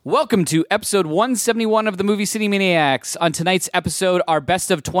Welcome to episode 171 of the Movie City Maniacs. On tonight's episode, our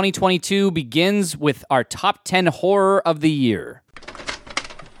best of 2022 begins with our top 10 horror of the year.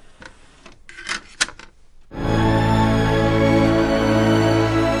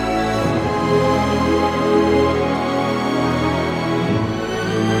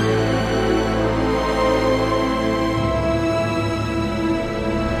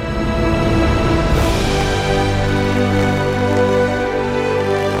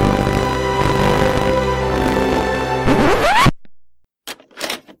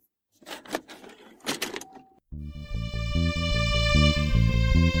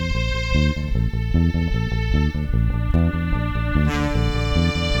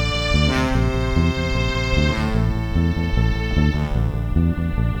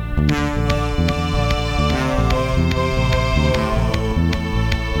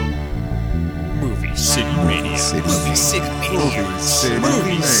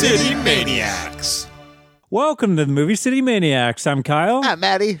 City Maniacs. Welcome to the Movie City Maniacs. I'm Kyle. I'm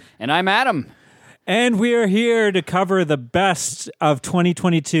Maddie. And I'm Adam. And we are here to cover the best of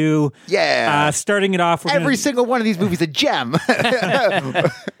 2022. Yeah. Starting it off, Every single one of these movies a gem.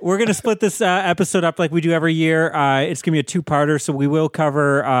 we're going to split this episode up like we do every year. It's going to be a two-parter, so we will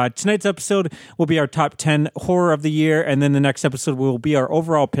cover tonight's episode will be our top 10 horror of the year, and then the next episode will be our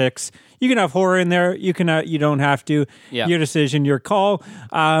overall picks. You can have horror in there. You can. You don't have to. Yeah. Your decision, your call.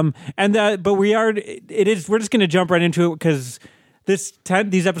 But we're just going to jump right into it because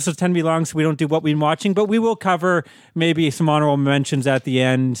these episodes tend to be long, so we don't do what we've been watching. But we will cover maybe some honorable mentions at the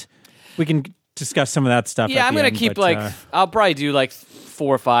end. We can discuss some of that stuff. Yeah, I'm going to keep I'll probably do like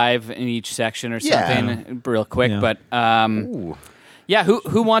 4 or 5 in each section or something real quick. Yeah. But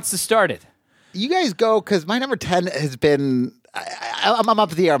who wants to start it? You guys go, because my number 10 has been... I'm up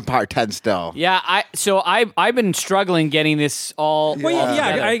to the air on part 10 still. Yeah, I've been struggling getting this all. Well, all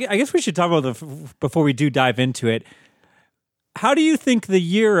together. I guess we should talk about before we do dive into it. How do you think the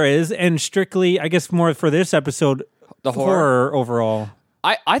year is, and strictly, I guess more for this episode, the horror overall?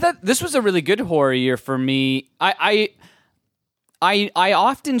 I thought this was a really good horror year for me. I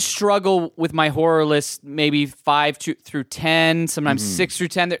often struggle with my horror list, maybe 5 through 10, sometimes 6 through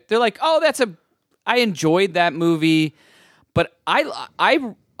 10. They're like, oh, I enjoyed that movie. But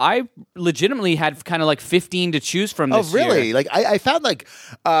I legitimately had kind of like 15 to choose from this year. Oh, really? Like, I found like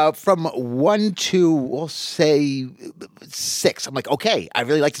from 1 to, we'll say 6. I'm like, okay, I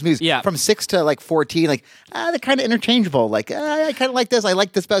really like this movie. Yeah. From 6 to like 14, like, they're kind of interchangeable. Like, I kind of like this. I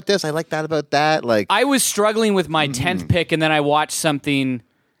like this about this. I like that about that. Like, I was struggling with my 10th pick, and then I watched something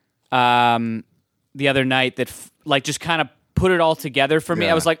the other night that just kind of put it all together for me.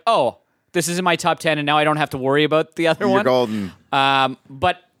 Yeah. I was like, oh, this is in my top 10, and now I don't have to worry about the other one. You're golden.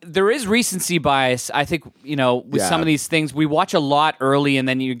 But there is recency bias. I think, with some of these things, we watch a lot early, and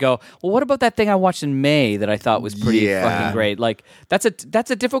then you go, well, what about that thing I watched in May that I thought was pretty fucking great? Like, that's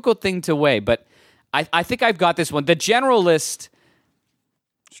a difficult thing to weigh, but I think I've got this one. The general list...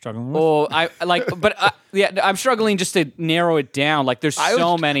 Struggling with? Oh, I'm struggling just to narrow it down. Like, there's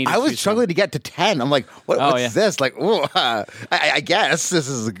so many. I was struggling to get to 10. I'm like, what's this? Like, I guess this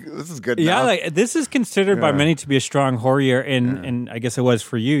is good. Yeah, enough. like this is considered by many to be a strong horror year, and I guess it was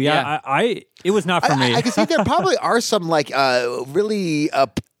for you. Yeah, it was not for me. I can see there probably are some like really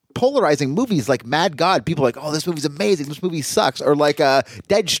polarizing movies like Mad God. People are like, oh, this movie's amazing. This movie sucks. Or like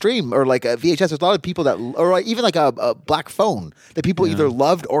Dead Stream or like VHS. There's a lot of people that, or like even like a Black Phone that people either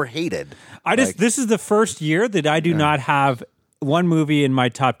loved or hated. This is the first year that I do not have one movie in my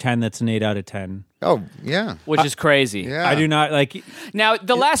top 10 that's an 8 out of 10. Oh, yeah. Which is crazy. Yeah. I do not like... Now,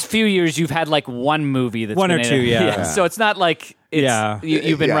 the last few years, you've had like one movie that's one been or two, yeah. So it's not like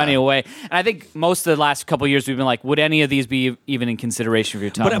you've been running away. And I think most of the last couple of years, we've been like, would any of these be even in consideration for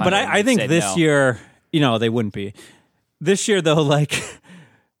your top 100? But I think this year, they wouldn't be. This year, though, like...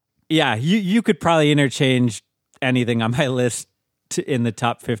 Yeah, you could probably interchange anything on my list in the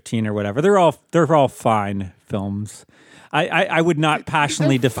top 15 or whatever. They're all fine films. I would not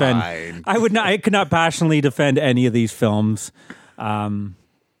passionately defend. Fine. I could not passionately defend any of these films.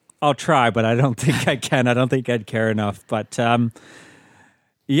 I'll try, but I don't think I can. I don't think I'd care enough. But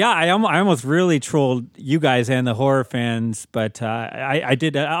Yeah, I almost really trolled you guys and the horror fans, but I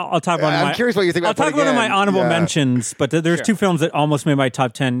did. I'll talk about. I'm curious what you think. I'll talk about my honorable mentions, but there's two films that almost made my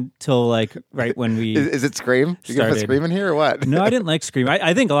top 10 till like right when we. Is it Scream? You gonna put Scream in here or what? No, I didn't like Scream.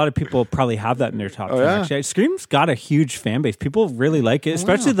 I think a lot of people probably have that in their top 10. Yeah? Actually, Scream's got a huge fan base. People really like it,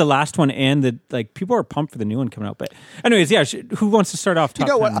 especially the last one, and people are pumped for the new one coming out. But anyways, yeah. Who wants to start off? Top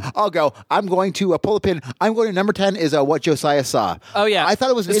 10? What? I'll go. I'm going to pull a pin. I'm going to number 10 is What Josiah Saw. Oh yeah, I thought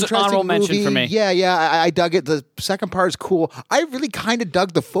it was was an This is an interesting honorable mention movie. for me. Yeah, I dug it. The second part is cool. I really kind of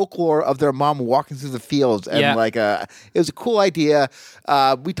dug the folklore of their mom walking through the fields, and it was a cool idea.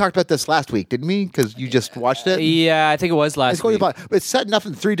 We talked about this last week, didn't we? Because you just watched it. Yeah, I think it was last week. It's setting up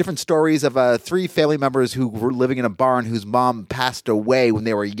in 3 different stories of 3 family members who were living in a barn whose mom passed away when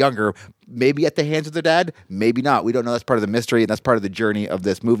they were younger. Maybe at the hands of their dad, maybe not. We don't know. That's part of the mystery, and that's part of the journey of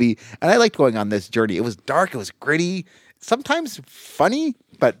this movie. And I liked going on this journey. It was dark. It was gritty. Sometimes funny,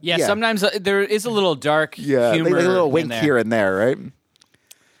 but sometimes there is a little dark humor. Like a little wink here and there, right?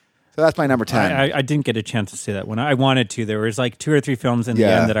 So that's my number 10. I didn't get a chance to see that one. I wanted to. There was like 2 or 3 films in the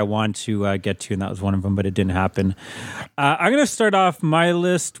end that I wanted to get to, and that was one of them, but it didn't happen. I'm going to start off my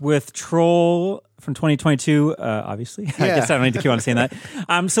list with Troll from 2022, obviously. I guess I don't need to keep on saying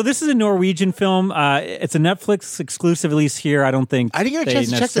that. So this is a Norwegian film. It's a Netflix exclusive, at least here. I don't think I didn't get a chance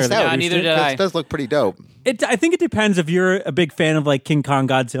to check this out. Yeah, neither did I. It does look pretty dope. I think it depends. If you're a big fan of like King Kong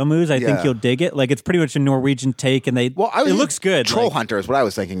Godzilla movies, I think you'll dig it. Like it's pretty much a Norwegian take, and it looks good. Troll Hunter is what I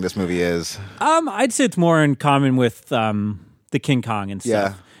was thinking this movie is. I'd say it's more in common with the King Kong and stuff.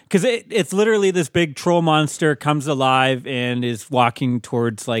 Yeah. Because it's literally this big troll monster comes alive and is walking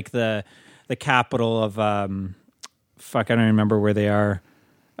towards like the capital of I don't remember where they are.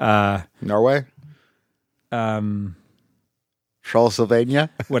 Norway? Trollsylvania?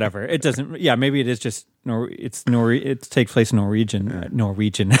 Whatever. It doesn't. Yeah, maybe it is just it takes place in Norwegian.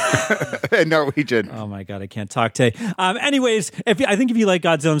 Norwegian. Norwegian. Oh my god, I can't talk today. Anyways, I think if you like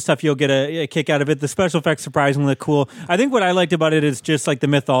Godzilla and stuff, you'll get a kick out of it. The special effects surprisingly look cool. I think what I liked about it is just like the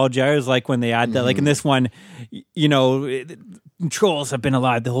mythology. I always like when they add that. Like in this one, trolls have been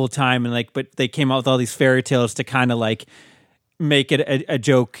alive the whole time, and but they came out with all these fairy tales to kind of like make it a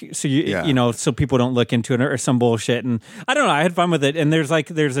joke, so so people don't look into it or some bullshit. And I don't know, I had fun with it. And there's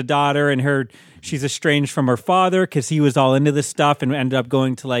a daughter, and she's estranged from her father because he was all into this stuff and ended up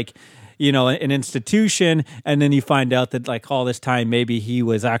going to an institution. And then you find out that like all this time maybe he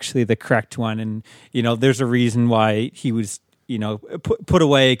was actually the correct one, and there's a reason why he was put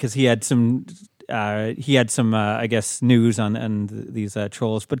away, because he had some I guess, news on these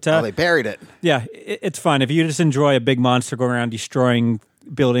trolls. But they buried it. Yeah, it's fun. If you just enjoy a big monster going around destroying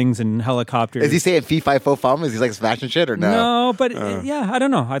buildings and helicopters. Is he saying fee, fi, fo, fum? Is he like smashing shit or no? No, but I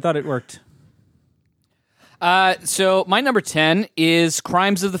don't know. I thought it worked. So my number 10 is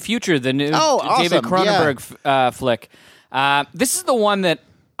Crimes of the Future, the new David Cronenberg flick. This is the one that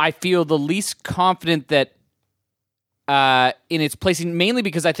I feel the least confident that in its placing, mainly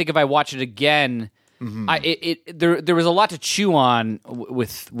because I think if I watch it again, there was a lot to chew on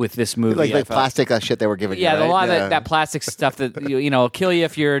with this movie. Like plastic shit they were giving you, right? A lot of that plastic stuff that will kill you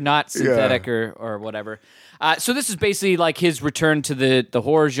if you're not synthetic or whatever. So this is basically like his return to the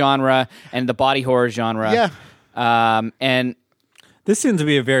horror genre and the body horror genre. Yeah. And this seems to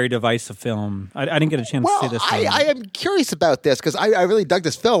be a very divisive film. I didn't get a chance to see this film. I am curious about this because I really dug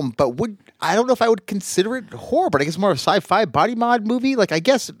this film, but I don't know if I would consider it horror, but I guess more of a sci-fi body mod movie. Like, I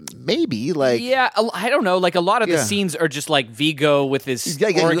guess maybe like. Yeah, I don't know. Like a lot of the scenes are just like Vigo with his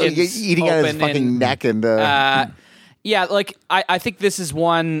organs eating out his fucking neck and. Yeah, like I think this is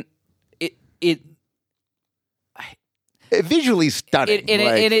one. It visually stunning.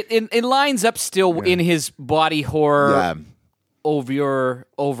 It lines up still in his body horror. Yeah.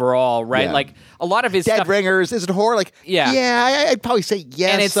 Overall, right? Yeah. Like a lot of his Dead stuff, Ringers, is it horror? Like, I'd probably say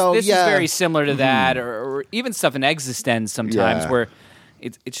yes. And this is very similar to that, or even stuff in Existenz sometimes, where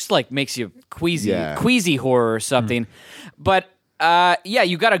it just like makes you queasy horror or something. But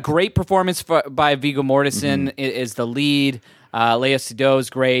you got a great performance by Viggo Mortensen is the lead. Lea Seydoux is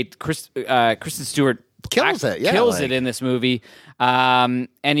great. Kristen Stewart kills it in this movie.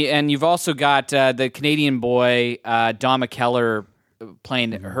 And you've also got the Canadian boy Don McKellar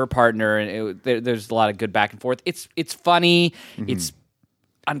playing her partner, and there's a lot of good back and forth. It's funny, it's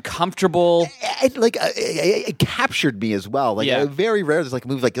uncomfortable. It captured me as well. Very rare there's like a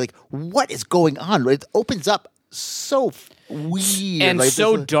movie like what is going on? It opens up so weird and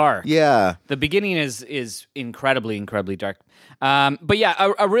so dark. Yeah, the beginning is incredibly dark. But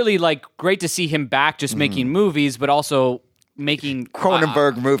I really great to see him back, just making movies, but also making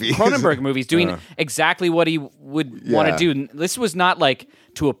Cronenberg movies, doing exactly what he would want to do. This was not like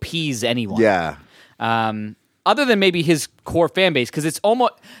to appease anyone. Yeah. Other than maybe his core fan base, because it's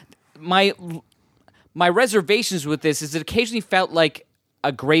almost my reservations with this is it occasionally felt like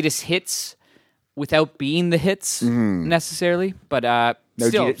a greatest hits without being the hits necessarily, but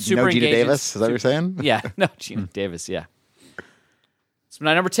still super engaging. Gina Davis, is that what you're saying? Yeah, no Gina Davis. Yeah. So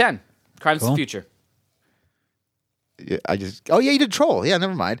my number 10, Crimes of the Future. Oh yeah, you did Troll. Yeah,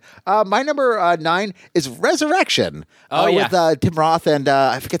 never mind. My number 9 is Resurrection. With Tim Roth and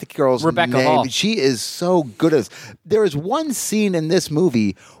I forget the girl's Rebecca name. Hall. She is so good as. There is one scene in this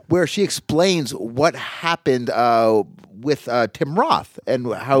movie where she explains what happened with Tim Roth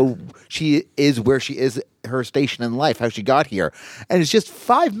and how she is where she is, her station in life, how she got here, and it's just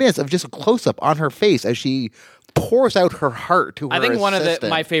 5 minutes of just a close up on her face as she pours out her heart to her. I think one of assistant.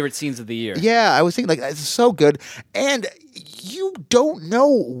 my favorite scenes of the year. Yeah, I was thinking it's so good, and you don't know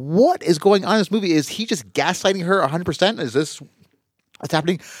what is going on in this movie. Is he just gaslighting her 100%? Is this what's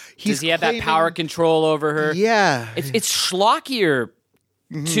happening? Does he have that power control over her? Yeah, it's schlockier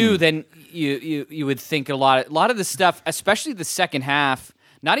too than you would think. A lot of the stuff, especially the second half.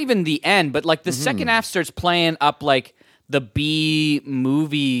 Not even the end, but like the second half starts playing up like the B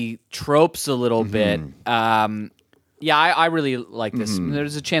movie tropes a little bit. I really like this.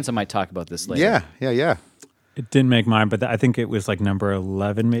 There's a chance I might talk about this later. Yeah. It didn't make mine, but I think it was like number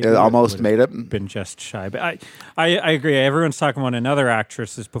 11 maybe. It almost made it. Been just shy. But I agree. Everyone's talking about another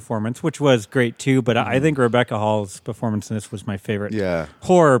actress's performance, which was great too, but I think Rebecca Hall's performance in this was my favorite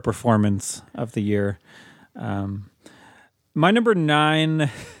horror performance of the year. My number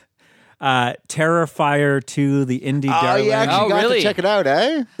 9, Terrifier 2, The Indie Darling. Oh, yeah, actually got really? to check it out,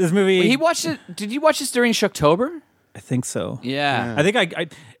 eh? This movie... He watched it. Did you watch this during Shocktober? I think so. Yeah. I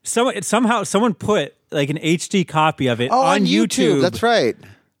think someone put like an HD copy of it on YouTube. That's right.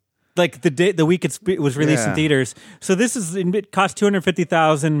 Like the week it was released in theaters. So it cost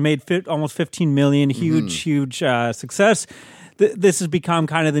 $250,000, made almost $15 million, huge success. This has become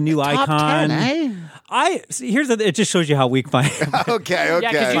kind of the new Top icon. 10, eh? It just shows you how weak my Okay.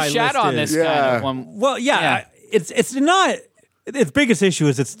 Yeah, because you shat on this kind of one. Well, it's not. Its biggest issue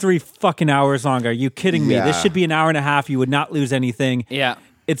is it's 3 fucking hours long. Are you kidding me? Yeah. This should be an hour and a half. You would not lose anything. Yeah.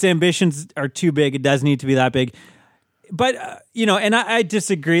 Its ambitions are too big. It does need to be that big. But, and I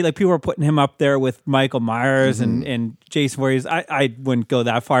disagree. Like, people are putting him up there with Michael Myers and Jason Voorhees. I wouldn't go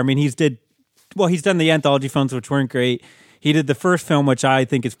that far. I mean, he's done the anthology films, which weren't great. He did the first film, which I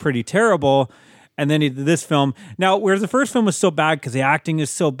think is pretty terrible. And then he did this film. Now, whereas the first film was so bad because the acting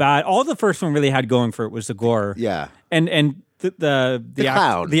is so bad, all the first one really had going for it was the gore. Yeah. And the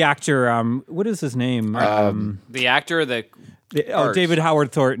clown. The actor, what is his name? The actor, David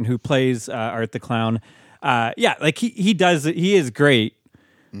Howard Thornton, who plays Art the Clown. He is great.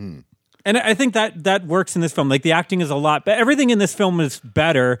 And I think that works in this film. Like, the acting is a lot, but everything in this film is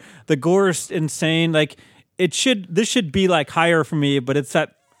better. The gore is insane. Like, this should be like higher for me, but it's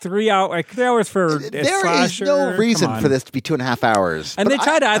at 3 hours for a slasher. There is no reason for this to be 2.5 hours. And they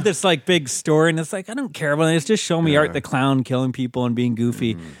try to add this like big story, and it's like, I don't care about it. It's just show me Art the Clown killing people and being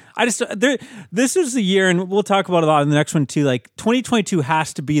goofy. This is the year, and we'll talk about it a lot in the next one too. Like, 2022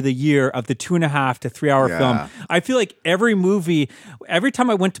 has to be the year of the 2.5 to 3 hour film. I feel like every time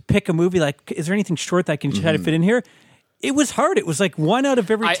I went to pick a movie, like, is there anything short that I can try to fit in here? It was hard. It was like 1 out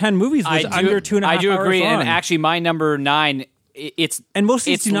of every 10 movies was under 2.5 hours. I do agree, long. and actually, my number 9. It's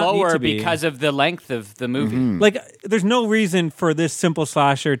lower because of the length of the movie. Like, there's no reason for this simple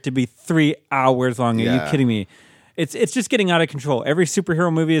slasher to be 3 hours long. Are you kidding me? It's just getting out of control. Every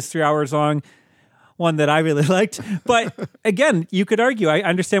superhero movie is 3 hours long. One that I really liked. But again, you could argue. I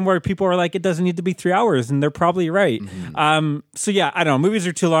understand why people are like, it doesn't need to be 3 hours, and they're probably right. So yeah, I don't know. Movies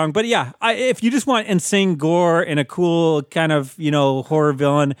are too long. But yeah, if you just want insane gore and a cool kind of, horror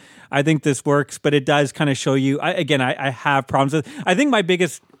villain, I think this works. But it does kind of show you, I have problems with it. I think my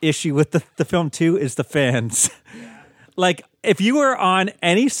biggest issue with the film too is the fans. Like, if you were on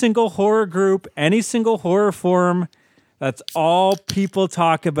any single horror group, any single horror forum, that's all people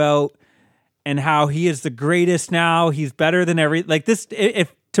talk about. And how he is the greatest now. He's better than this.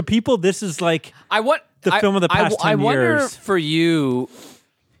 If to people, this is like the film of the past 10 years. I wonder for you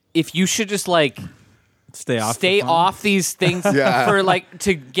if you should just like stay off these things for like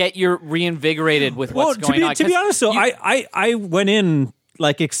to get your reinvigorated with what's going on. To be honest, though, I went in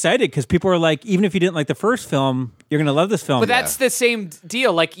like excited because people were like, even if you didn't like the first film, you're gonna love this film. But that's the same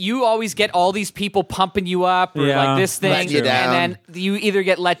deal. Like, you always get all these people pumping you up or like this thing, and then you either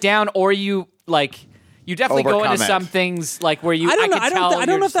get let down or you definitely go into some things like where you. I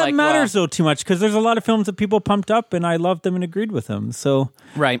don't know if that matters though too much because there's a lot of films that people pumped up and I loved them and agreed with them. So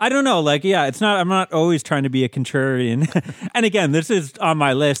right, I don't know. Like, it's not. I'm not always trying to be a contrarian. And again, this is on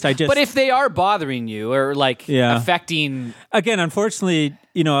my list. But if they are bothering you or affecting, again, unfortunately,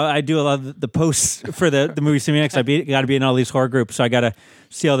 I do a lot of the posts for the movie Cinemax. I got to be in all these horror groups, so I got to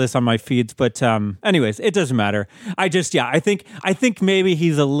see all this on my feeds. But anyways, it doesn't matter. I think maybe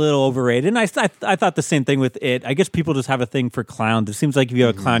he's a little overrated. And I thought the same thing with it. I guess people just have a thing for clowns. It seems like if you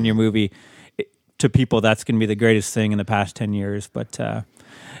have a clown in your movie, to people that's going to be the greatest thing in the past 10 years. But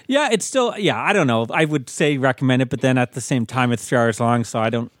yeah, it's still, I don't know. I would say recommend it, but then at the same time, it's 3 hours long, so I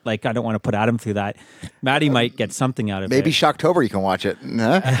don't want to put Adam through that. Maddie might get something out of it. Maybe Shocktober you can watch it.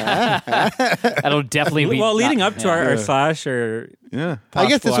 That'll definitely be... Well, leading up to our slasher... Yeah, I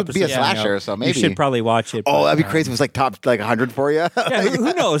guess this would be a slasher, so maybe you should probably watch it. Oh, that'd be crazy. It was like top 100 for you. Yeah,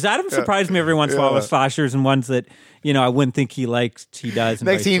 who knows? Adam surprised me every once in a while with slashers and ones that I wouldn't think he likes. He does.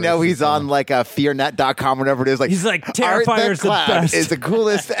 Next thing you know, he's on like fearnet.com, whatever it is. Like he's like Terrifier's the best. Is the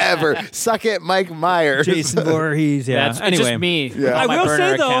coolest ever. Suck it, Mike Myers. Jason Voorhees. Yeah. It's anyway, just me. Yeah. I will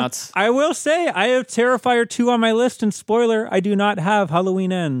say though, accounts. I will say I have Terrifier 2 on my list, and spoiler, I do not have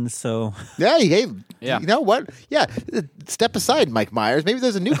Halloween Ends. So yeah, you Yeah. know what? Yeah, step aside, Mike Myers. Maybe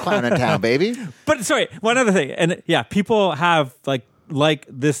there's a new clown in town, baby. But sorry, one other thing, and people have like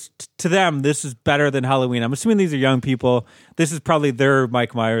this to them. This is better than Halloween. I'm assuming these are young people. This is probably their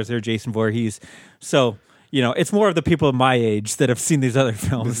Mike Myers, their Jason Voorhees. So it's more of the people of my age that have seen these other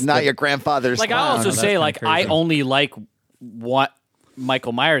films. It's not your grandfather's. Like clown. I also say, like crazy. I only like what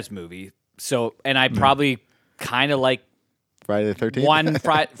Michael Myers movie. So, and I probably kind of like Friday the 13th. one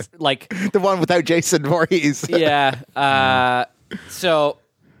like the one without Jason Voorhees. yeah. So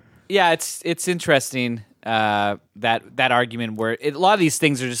yeah, it's interesting that argument where a lot of these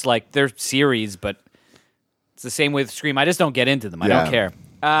things are just like they're series, but it's the same with Scream. I just don't get into them. I don't care.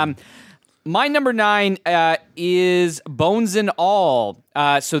 My number 9 is Bones and All.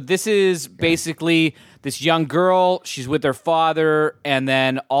 So this is basically this young girl. She's with her father, and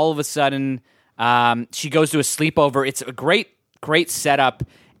then all of a sudden she goes to a sleepover. It's a great setup,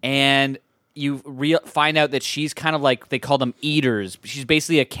 and you find out that she's kind of like, they call them eaters. She's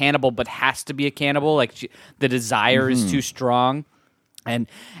basically a cannibal, but has to be a cannibal. Like the desire is too strong, and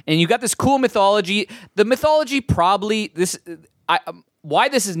you got this cool mythology. The mythology probably why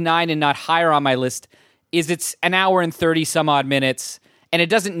this is 9 and not higher on my list is it's an hour and 30 some odd minutes, and it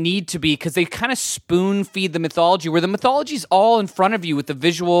doesn't need to be because they kind of spoon feed the mythology where the mythology's all in front of you with the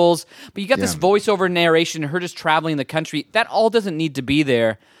visuals, but you got this voiceover narration, her just traveling the country. That all doesn't need to be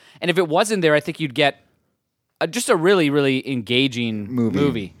there. And if it wasn't there, I think you'd get just a really, really engaging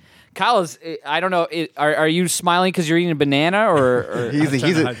movie. Kyle, I don't know, are you smiling because you're eating a banana or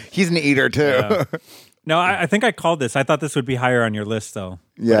he's an eater too. Yeah. No, I think I called this. I thought this would be higher on your list, though.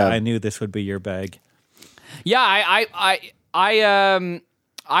 Yeah, but I knew this would be your bag. Yeah, I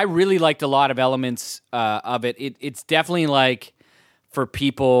really liked a lot of elements of it. It's definitely like for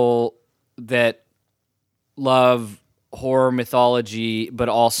people that love horror mythology, but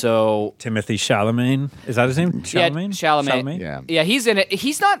also Timothy Chalamet. Is that his name? Chalamet. Chalamet. Yeah, he's in it.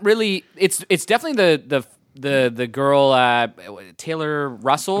 He's not really. It's definitely the girl Taylor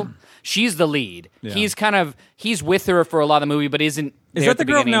Russell. She's the lead. Yeah. He's with her for a lot of the movie, but isn't. Is that the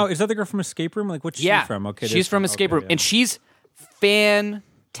girl? No, is that the girl from Escape Room? Like, what's she from? Okay, she's from Escape Room, and she's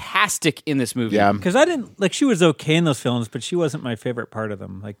fantastic in this movie. Yeah, because I didn't like. She was okay in those films, but she wasn't my favorite part of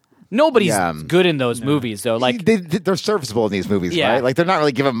them. Like nobody's good in those movies, though. Like they're serviceable in these movies, right? Like they're not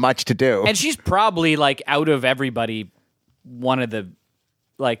really given much to do. And she's probably like out of everybody, one of the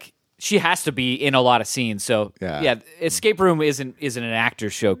like. She has to be in a lot of scenes. So yeah, Escape Room isn't an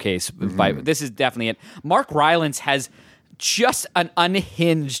actor showcase. This is definitely it. Mark Rylance has just an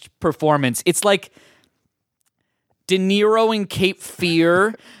unhinged performance. It's like De Niro in Cape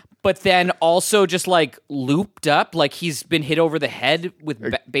Fear, but then also just like looped up, like he's been hit over the head with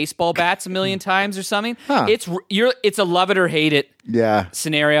baseball bats a million times or something. Huh. It's a love it or hate it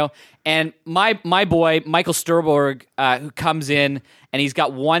scenario. And my boy Michael Stuhlbarg, who comes in and he's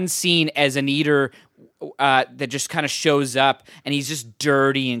got one scene as an eater that just kind of shows up, and he's just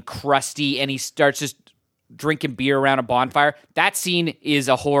dirty and crusty, and he starts just drinking beer around a bonfire. That scene is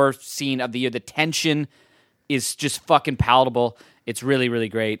a horror scene of the year. The tension is just fucking palatable. It's really, really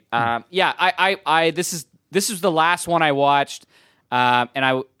great. This is the last one I watched,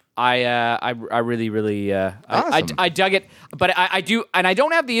 and I really, really, awesome. I dug it. But I do, and I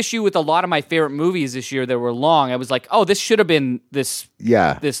don't have the issue with a lot of my favorite movies this year that were long. I was like, oh, this should have been this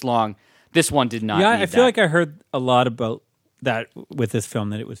long. This one did not. Yeah, I feel like I heard a lot about that with this film,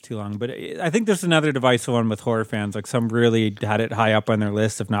 that it was too long. But I think there's another divisive one with horror fans. Like some really had it high up on their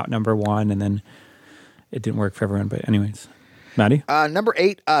list, if not number one, and then it didn't work for everyone. But anyways, Maddie? Number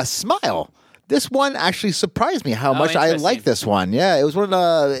 8, Smile. This one actually surprised me how much I like this one. Yeah, it was one of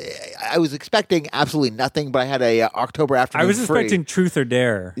the. I was expecting absolutely nothing, but I had a October afternoon. I was expecting Truth or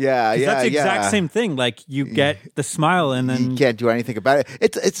Dare. Yeah, that's the exact same thing. Like you get the smile, and then you can't do anything about it.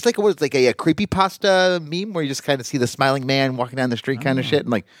 It's like a creepypasta meme where you just kind of see the smiling man walking down the street, kind of shit, and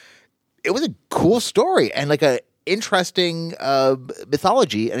like it was a cool story and like interesting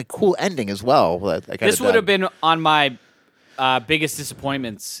mythology and a cool ending as well. This would have been on my biggest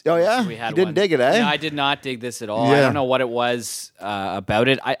disappointments. Oh yeah, we had you didn't dig it, eh? No, I did not dig this at all. Yeah. I don't know what it was about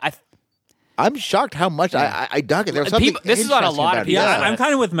it. I'm shocked how much I dug it. There was something this is on a lot of interesting about it. Yeah, I'm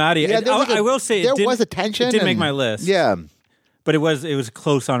kind of with Maddie. Yeah, I will say there was a tension. It did make my list. Yeah. But it was a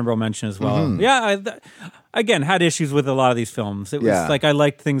close honorable mention as well. Yeah, again, had issues with a lot of these films. It was like I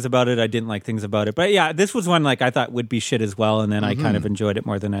liked things about it, I didn't like things about it. But yeah, this was one like I thought would be shit as well, and then I kind of enjoyed it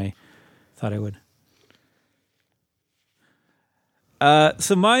more than I thought I would.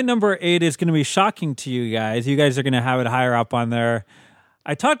 So my number 8 is going to be shocking to you guys. You guys are going to have it higher up on there.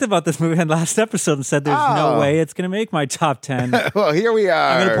 I talked about this movie in last episode and said there's no way it's going to make my top 10. Well, here we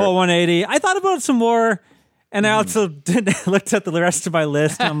are. I'm going to pull 180. I thought about it some more, and I also looked at the rest of my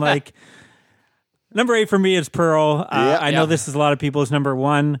list, and I'm like, number 8 for me is Pearl. I know this is a lot of people's number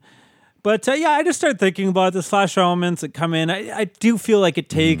 1. But I just started thinking about the slash elements that come in. I do feel like it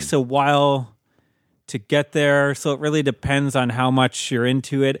takes a while to get there, so it really depends on how much you're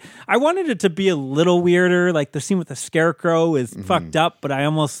into it. I wanted it to be a little weirder, like the scene with the scarecrow is fucked up, but I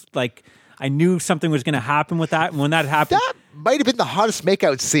almost I knew something was going to happen with that, and when that happened, that might have been the hottest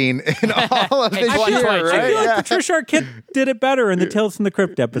makeout scene in all of this year, right? I feel like Patricia Arquette did it better in the Tales from the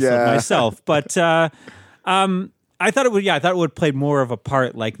Crypt episode myself, but I thought it would. Yeah, I thought it would play more of a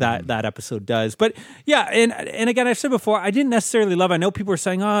part like that episode does. But yeah, and again, I've said before, I didn't necessarily love it. I know people were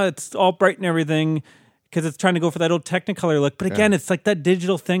saying, "Oh, it's all bright and everything," because it's trying to go for that old Technicolor look. But again, it's like that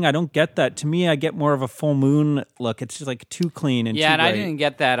digital thing. I don't get that. To me, I get more of a full moon look. It's just like too clean and too bright. I didn't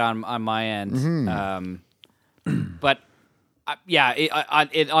get that on my end. But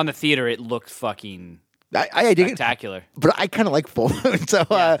on the theater, it looked fucking. I dig spectacular. It, but I kind of like full moon, so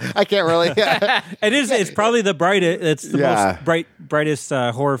I can't really. It is. It's probably the brightest. It's the most brightest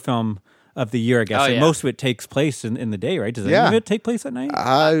horror film of the year, I guess. And most of it takes place in the day, right? Does any of it take place at night?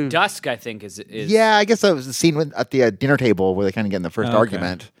 Dusk, I think, is. Yeah, I guess that was the scene at the dinner table where they kind of get in the first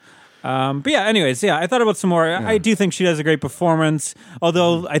argument. But anyways, I thought about some more. I do think she does a great performance.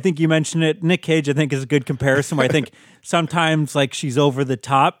 Although I think you mentioned it, Nick Cage, I think, is a good comparison. Where I think sometimes she's over the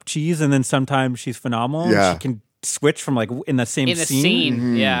top cheese, and then sometimes she's phenomenal. Yeah. She can switch from in the same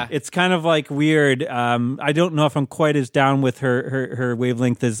scene. Yeah, it's kind of weird. I don't know if I'm quite as down with her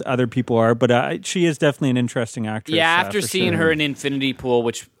wavelength as other people are, but she is definitely an interesting actress. Yeah, after seeing her in Infinity Pool,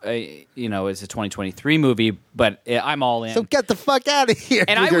 which is a 2023 movie, but I'm all in. So get the fuck out of here!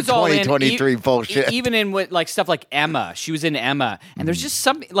 And I was all in 2023 bullshit. Even in stuff like Emma, she was in Emma, and there's just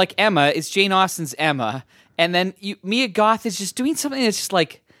something like Emma is Jane Austen's Emma, and then Mia Goth is just doing something that's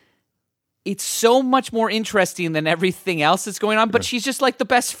just it's so much more interesting than everything else that's going on, but she's just the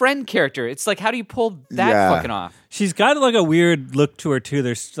best friend character. It's how do you pull that fucking off? She's got a weird look to her too.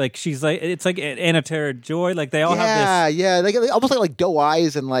 There's she's it's like Anna Taylor-Joy. They all have this. Yeah, they almost like doe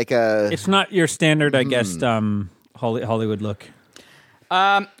eyes and It's not your standard, I guess, Hollywood look.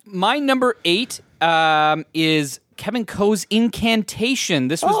 My number 8 is Kevin Ko's Incantation.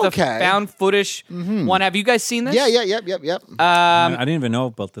 This was the found footage one. Have you guys seen this? Yeah. Yep. I didn't even know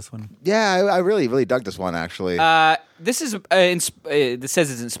about this one. Yeah, I really, really dug this one, actually. This is this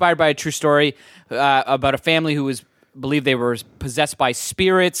says it's inspired by a true story about a family who was believed they were possessed by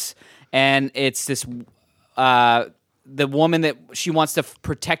spirits, and it's this the woman that she wants to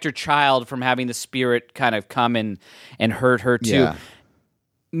protect her child from having the spirit kind of come and hurt her too. Yeah.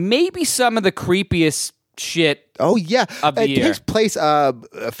 Maybe some of the creepiest shit. Oh yeah, of the it year. takes place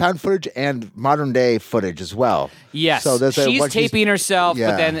found footage and modern day footage as well. Yes, so there's she's taping herself,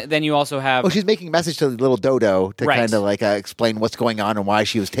 yeah. but then you also have. Well, she's making a message to little Dodo to kind of explain what's going on and why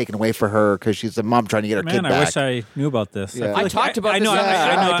she was taken away for her because she's a mom trying to get her kid back. I wish I knew about this. Yeah. I talked about this.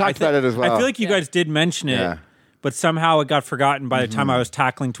 I talked about it as well. I feel like you guys did mention it. But somehow it got forgotten by the time I was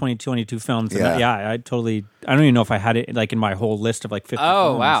tackling 2022 films. And I totally. I don't even know if I had it in my whole list of 50 films.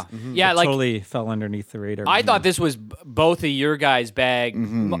 Oh wow! Yeah, it totally fell underneath the radar. I thought this was both of your guys' bag.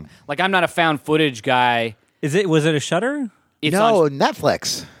 I'm not a found footage guy. Was it a Shudder? It's on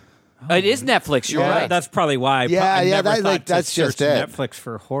Netflix. It is Netflix. You're right. That's probably why. That's just it. Netflix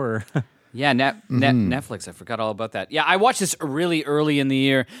for horror. Yeah, Netflix. I forgot all about that. Yeah, I watched this really early in the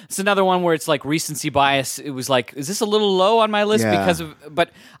year. It's another one where it's recency bias. It was is this a little low on my list because of?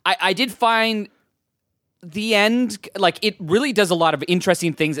 But I did find the end it really does a lot of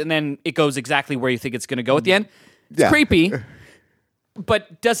interesting things, and then it goes exactly where you think it's going to go at the end. It's creepy,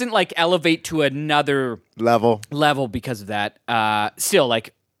 but doesn't elevate to another level because of that. Still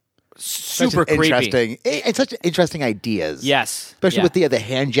super creepy. Interesting. And such interesting ideas. Yes. Especially with the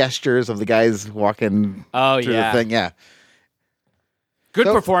hand gestures of the guys walking through the thing. Yeah. Good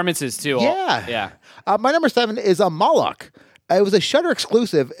performances, too. Yeah. Yeah. My number 7 is Moloch. It was a Shudder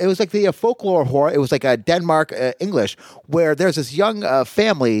exclusive. It was like the folklore horror. It was like a Denmark English, where there's this young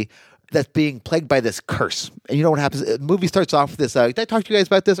family that's being plagued by this curse. And you know what happens? The movie starts off with this. Did I talk to you guys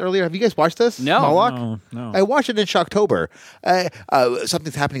about this earlier? Have you guys watched this? No. Moloch? No. I watched it in Shocktober.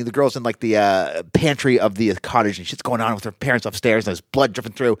 Something's happening. The girl's in like the pantry of the cottage, and shit's going on with her parents upstairs, and there's blood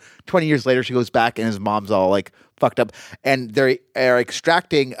dripping through. 20 years later, she goes back, and his mom's all like fucked up. And they are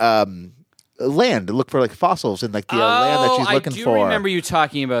extracting land to look for like fossils in like the land that she's looking for. I do remember you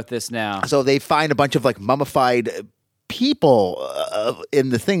talking about this now. So they find a bunch of like mummified people in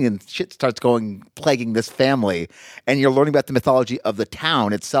the thing, and shit starts plaguing this family. And you're learning about the mythology of the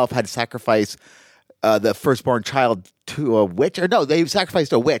town itself had to sacrifice the firstborn child to a witch. Or no, they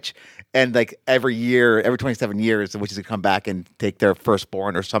sacrificed a witch. And like every 27 years, the witches would come back and take their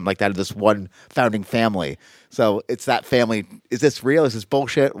firstborn or something like that of this one founding family. So it's that family. Is this real? Is this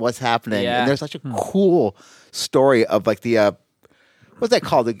bullshit? What's happening? Yeah. And there's such a cool story of like the what's that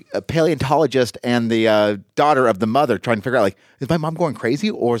called? A paleontologist and the daughter of the mother trying to figure out, like, is my mom going crazy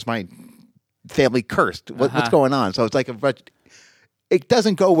or is my family cursed? What's going on? So it's like it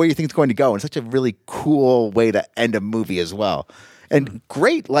doesn't go where you think it's going to go. And it's such a really cool way to end a movie as well. And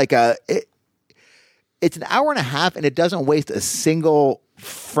great, like it's an hour and a half, and it doesn't waste a single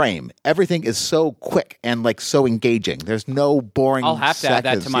frame. Everything is so quick and like so engaging. There's no boring. I'll have to add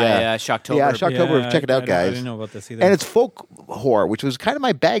that to my Shocktober. Yeah, Shocktober. Check it out, guys. I didn't know about this either. And it's folk horror, which was kind of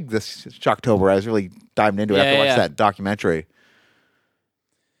my bag this Shocktober. I was really diving into it after I watched that documentary.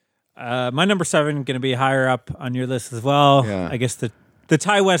 My number 7 going to be higher up on your list as well. Yeah. I guess the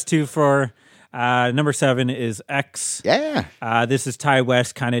Ty West 2 for number 7 is X. Yeah. This is Ty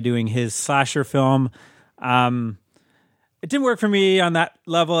West kind of doing his slasher film. It didn't work for me on that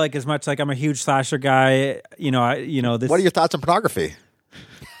level, like as much like I'm a huge slasher guy. This. What are your thoughts on pornography?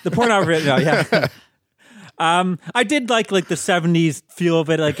 The pornography? No, yeah. I did like the 70s feel of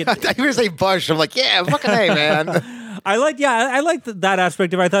it. Like it, I thought you were going to say Bush. I'm like, yeah, fucking hey, man. I liked that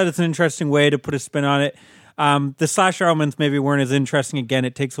aspect of it. I thought it's an interesting way to put a spin on it. The slasher elements maybe weren't as interesting. Again,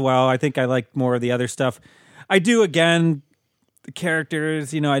 it takes a while. I think I liked more of the other stuff. I do, again, the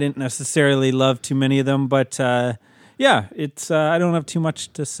characters, I didn't necessarily love too many of them, but it's I don't have too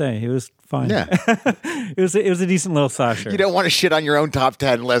much to say. It was fine. Yeah. It was a decent little slasher. You don't want to shit on your own top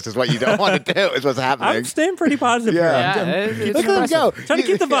 10 list is what you don't want to do, is what's happening. I'm staying pretty positive here. Look at him go. Trying to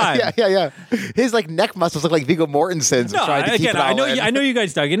keep the vibe. Yeah. His like neck muscles look like Viggo Mortensen's. No, trying to keep it all in. I know you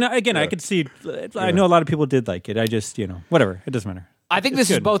guys dug it. Again, I could see. I know a lot of people did like it. I just, whatever. It doesn't matter. I think this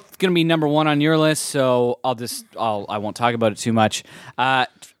is both going to be number 1 on your list, so I won't talk about it too much.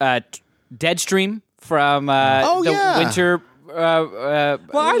 Deadstream from winter. Well,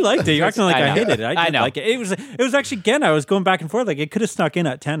 I liked it. You're acting like I hated it. I did know. like it. It was actually, again, I was going back and forth. Like it could have snuck in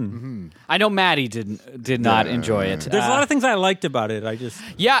at 10. Mm-hmm. I know Maddie did not enjoy it. There's a lot of things I liked about it.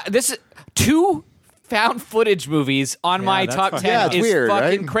 This is 2 found footage movies on my top 10 Yeah, it's is weird,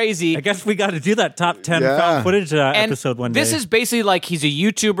 fucking right? crazy. I guess we got to do that top 10 found footage episode one day. This is basically like he's a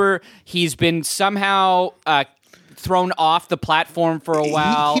YouTuber. He's been somehow thrown off the platform for a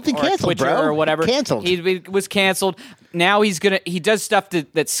while. He's been or canceled, Twitcher bro. or whatever. Canceled. He was canceled. Now he does stuff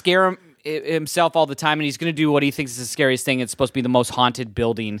that scare him himself all the time, and he's going to do what he thinks is the scariest thing. It's supposed to be the most haunted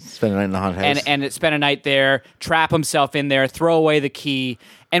building. Spend a night in the haunted house. And spend a night there, trap himself in there, throw away the key,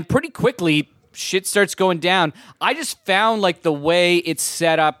 and pretty quickly shit starts going down. I just found like the way it's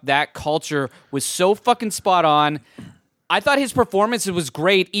set up, that culture was so fucking spot on. I thought his performance was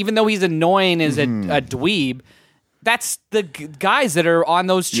great, even though he's annoying as a dweeb. That's the guys that are on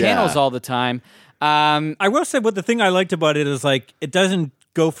those channels all the time. I will say, what the thing I liked about it is like it doesn't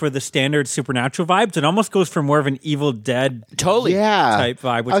go for the standard supernatural vibes. It almost goes for more of an Evil Dead type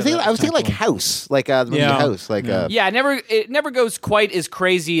vibe. Which I was thinking like House, like the movie House, like it never goes quite as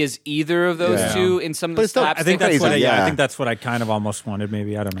crazy as either of those two in some of the slapstick. I think that's what I think that's what I kind of almost wanted.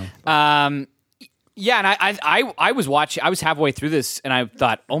 Maybe I don't know. And I was watching. I was halfway through this, and I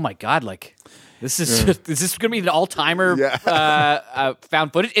thought, oh my god, like. Is this going to be an all-timer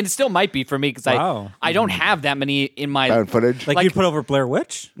found footage? And it still might be for me because I don't have that many in my found footage. Like you'd put over Blair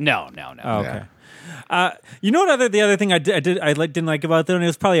Witch? No. Oh, okay. You know what? The other thing I didn't like about it, and it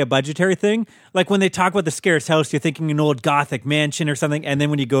was probably a budgetary thing. Like when they talk about the scariest house, you're thinking an old Gothic mansion or something, and then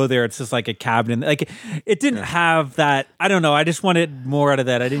when you go there, it's just like a cabin. Like it didn't have that. I don't know. I just wanted more out of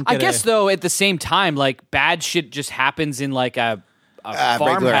that. I guess though, at the same time, like bad shit just happens in like a regular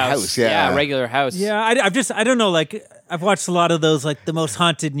farmhouse, regular house. Yeah, I don't know. Like I've watched a lot of those, like the most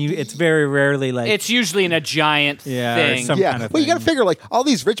haunted. It's very rarely like it's usually in a giant thing. Kind of well, you got to figure like all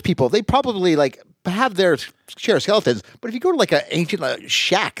these rich people, they probably like have their share of skeletons, but if you go to like an ancient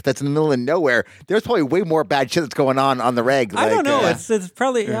shack that's in the middle of nowhere, there's probably way more bad shit that's going on the reg. I don't know. It's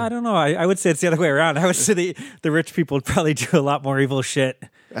probably I don't know. I would say it's the other way around. I would say the rich people would probably do a lot more evil shit.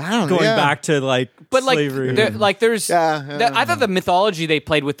 Going back to slavery. There's. I thought the mythology they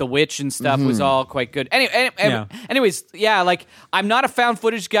played with the witch and stuff was all quite good. Anyways, like I'm not a found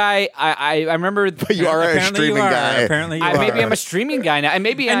footage guy. I remember. But you are a streaming guy. Apparently, you are. Maybe I'm a streaming guy now, and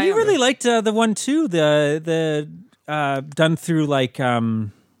maybe. And you really liked the one too. The done through like.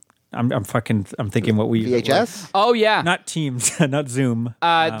 I'm thinking what we VHS. Oh yeah, not Teams, not Zoom.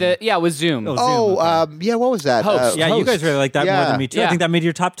 It was Zoom. What was that? Host. Yeah, you guys really like that more than me too. Yeah. I think that made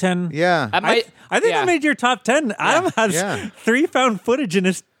your top 10. Yeah, I think that made your top 10. Adam has 3 found footage in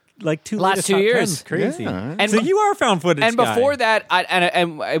his like last 2 years. 10. Crazy. Yeah. And so you are found footage. And guy. before that,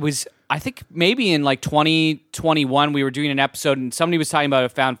 and it was. I think maybe in like 2021 we were doing an episode and somebody was talking about a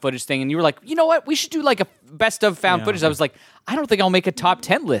found footage thing and you were like, you know what, we should do like a best of found footage. I was like, I don't think I'll make a top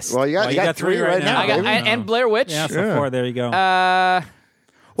 10 list. Well, you got 3 right now. And Blair Witch. Yeah, so 4. There you go.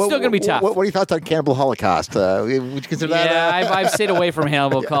 Still going to be tough. What are your thoughts on Cannibal Holocaust? Would you consider that? Yeah, I've stayed away from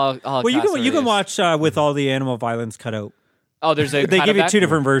Cannibal Holocaust. Well, you can watch with all the animal violence cut out. Oh, there's a. They give you 2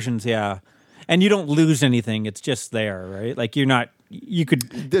 different versions, yeah, and you don't lose anything. It's just there, right? Like you're not. You could.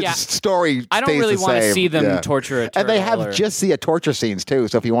 The story. I don't really want to see them torture a turtle. And they have just the torture scenes too.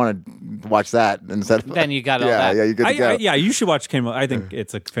 So if you want to watch that instead, then you got all that. Yeah, you good to go. Yeah, you should watch Cannibal. I think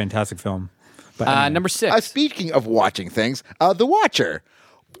it's a fantastic film. But anyway. Number 6. Speaking of watching things, The Watcher.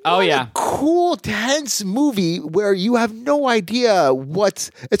 What a cool, tense movie where you have no idea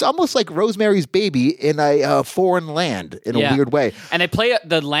it's almost like Rosemary's Baby in a foreign land in a weird way. And they play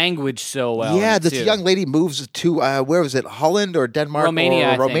the language so well. Yeah, this young lady moves to, where was it, Holland or Denmark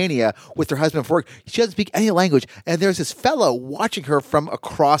Romania, or Romania with her husband for work. She doesn't speak any language. And there's this fellow watching her from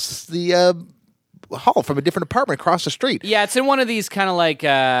across the hall, from a different apartment across the street. Yeah, it's in one of these kind of like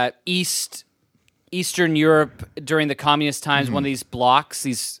Eastern Europe during the communist times, one of these blocks,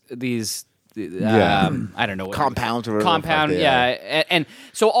 these I don't know what compounds or compound, and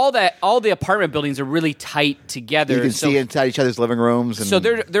so all the apartment buildings are really tight together. You can see inside each other's living rooms. And so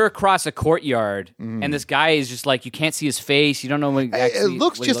they're across a courtyard, and this guy is just like you can't see his face. You don't know what it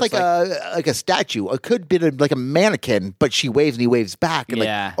looks just like a statue. It could be like a mannequin, but she waves and he waves back. And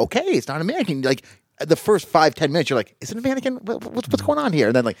okay, it's not a mannequin. Like. The first 5-10 minutes, you're like, is it a mannequin? What's going on here?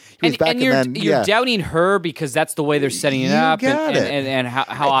 And then like he was back, and you're doubting her because that's the way they're setting it up, and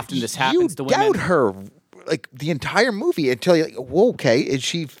how often this happens to women. You doubt her like the entire movie until you're like, whoa, okay, is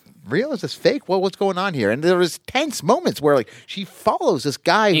she real? Is this fake? Well, what's going on here? And there was tense moments where like she follows this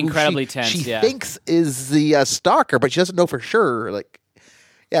guy incredibly who tense. She thinks is the stalker, but she doesn't know for sure. Like,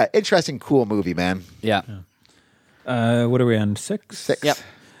 yeah, interesting, cool movie, man. Yeah. What are we on? 6? 6. Yep.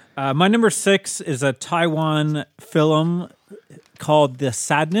 My number 6 is a Taiwan film called The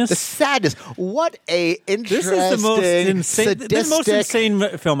Sadness. The Sadness. What a interesting, this is the most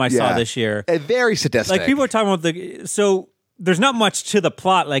insane film I saw this year. Very sadistic. Like people are talking about so there's not much to the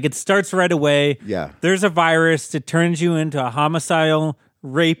plot. Like it starts right away. Yeah. There's a virus that turns you into a homicidal,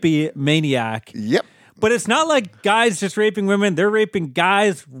 rapey maniac. Yep. But it's not like guys just raping women. They're raping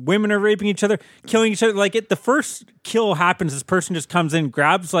guys. Women are raping each other, killing each other. Like the first kill happens. This person just comes in,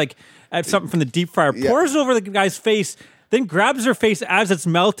 grabs like at something from the deep fryer, pours over the guy's face, then grabs her face as it's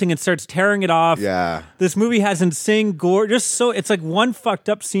melting and starts tearing it off. Yeah. This movie has insane gore. It's like one fucked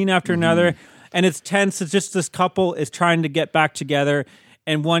up scene after another, and it's tense. It's just this couple is trying to get back together,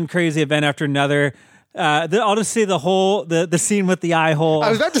 and one crazy event after another. I'll just say the scene with the eye hole. I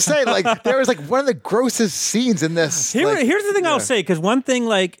was about to say, like, there was like one of the grossest scenes in this. Here's the thing I'll say, because one thing,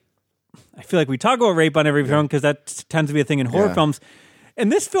 like, I feel like we talk about rape on every film because that tends to be a thing in horror films. In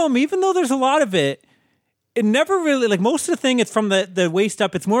this film, even though there's a lot of it, it never really, like, most of the thing, it's from the waist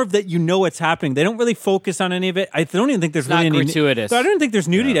up. It's more of that you know it's happening. They don't really focus on any of it. I don't even think there's really any gratuitous. I don't think there's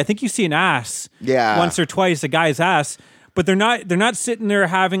nudity. I think you see an ass once or twice, a guy's ass. But they're not sitting there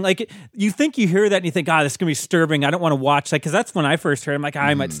having, like, you think you hear that and you think, this is going to be disturbing. I don't want to watch that. Because that's when I first heard it. I'm like,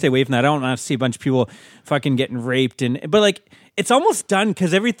 I might stay away from that. I don't want to see a bunch of people fucking getting raped. But, like, it's almost done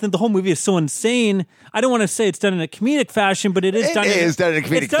because the whole movie is so insane. I don't want to say it's done in a comedic fashion, but it is done in a comedic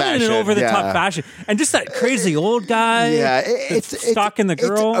fashion. It's done in an over-the-top fashion. And just that crazy old guy stalking the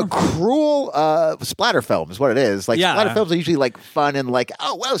girl. It's a cruel splatter film is what it is. Like, splatter films are usually, like, fun and, like,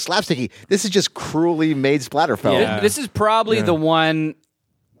 oh, wow, slapsticky. This is just cruelly made splatter film. Yeah. This is probably the one...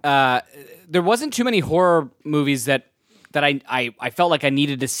 there wasn't too many horror movies that I felt like I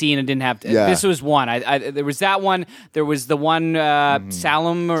needed to see and I didn't have to. Yeah. This was one. There was that one. There was the one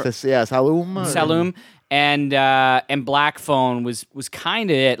Salem. Saloom. and Black Phone was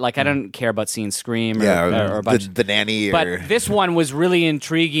kind of it. Like I don't care about seeing Scream or a bunch. The Nanny. But this one was really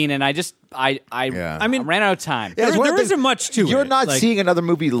intriguing, and I mean, ran out of time. Yeah, there isn't much to it. You're not seeing another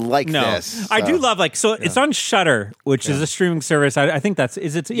movie like this. So. I do love it's on Shudder, which is a streaming service. I think it's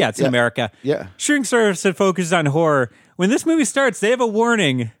in America. Yeah. Streaming service that focuses on horror. When this movie starts, they have a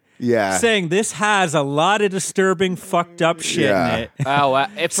warning. Yeah. Saying this has a lot of disturbing, fucked up shit in it. Oh,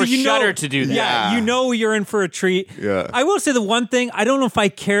 for Shudder to do that. Yeah, you're in for a treat. Yeah. I will say the one thing, I don't know if I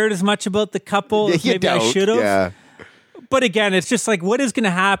cared as much about the couple as maybe I should have. Yeah. But again, it's just like, what is going to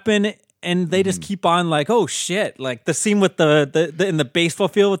happen? And they just keep on like, oh shit! Like the scene with the in the baseball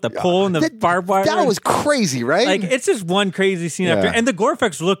field with the pole and the barbed wire. That was crazy, right? Like it's just one crazy scene after, and the gore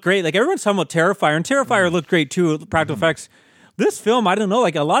effects look great. Like everyone's talking about Terrifier, and Terrifier looked great too. Practical effects. This film, I don't know,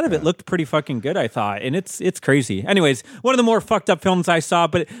 like a lot of it looked pretty fucking good, I thought, and it's crazy. Anyways, one of the more fucked up films I saw,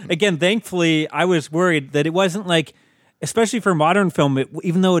 but again, thankfully, I was worried that it wasn't like, especially for modern film,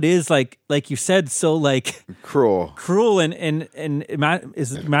 even though it is like you said, so like cruel and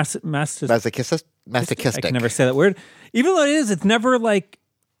masochistic. I can never say that word. Even though it is, it's never like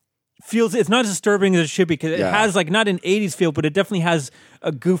it's not as disturbing as it should be because it has like not an 80s feel, but it definitely has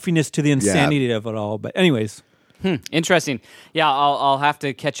a goofiness to the insanity of it all. But anyways. Interesting. Yeah, I'll have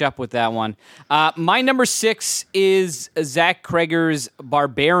to catch up with that one. My number 6 is Zach Cregger's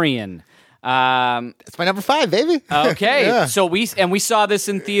Barbarian. It's my number 5, baby. Okay, so we saw this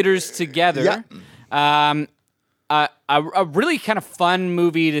in theaters together. Yeah. A really kind of fun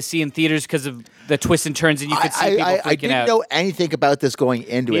movie to see in theaters because of the twists and turns, and you could see people freaking out. I didn't know anything about this going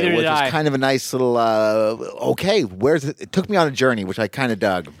into Neither it, which did was I. kind of a nice little. Where's it? It took me on a journey, which I kind of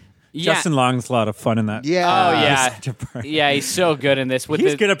dug. Yeah. Justin Long's a lot of fun in that. Yeah. Oh yeah. Yeah, he's so good in this.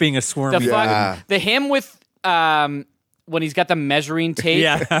 He's good at being a swarmy. The him with when he's got the measuring tape.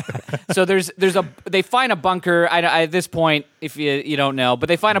 Yeah. So they find a bunker. At this point, if you don't know, but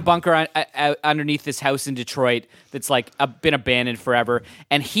they find a bunker underneath this house in Detroit that's like been abandoned forever.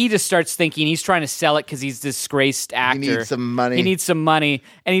 And he just starts thinking he's trying to sell it because he's a disgraced actor. He needs some money.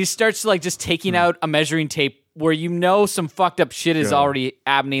 And he starts like just taking out a measuring tape where some fucked up shit is already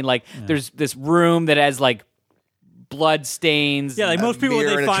happening. Like there's this room that has like blood stains. Yeah, like most people when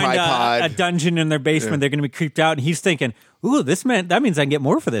they find a dungeon in their basement, they're going to be creeped out. And he's thinking, ooh, that means I can get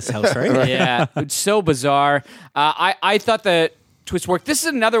more for this house, right? Yeah, it's so bizarre. I thought the twist worked. This is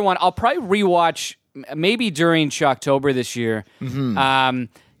another one I'll probably rewatch maybe during Shocktober this year.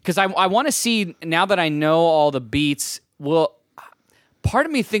 Because I want to see, now that I know all the beats, part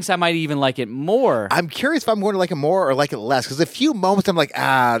of me thinks I might even like it more. I'm curious if I'm going to like it more or like it less. Because a few moments I'm like,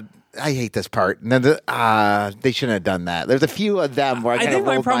 I hate this part. And then they shouldn't have done that. There's a few of them where I think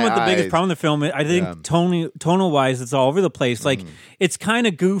my problem with the biggest problem with the film, I think tonal wise, it's all over the place. Like it's kind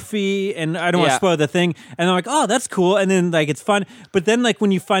of goofy, and I don't want to spoil the thing. And I'm like, oh, that's cool. And then like it's fun. But then like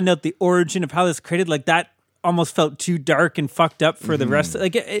when you find out the origin of how this created, like that almost felt too dark and fucked up for the rest.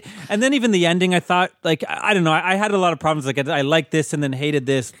 And then even the ending, I thought, like, I don't know. I had a lot of problems. Like, I liked this and then hated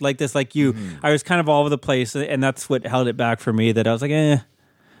this, like you. I was kind of all over the place, and that's what held it back for me. That I was like,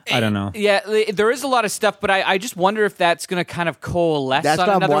 I don't know. Yeah, there is a lot of stuff, but I just wonder if that's going to kind of coalesce on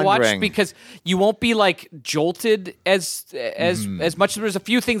another watch, because you won't be like jolted as much. There's a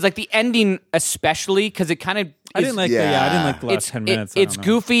few things like the ending, especially because it kind of. I didn't like the last 10 minutes. It's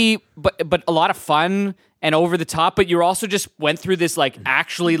goofy, but a lot of fun and over the top. But you also just went through this like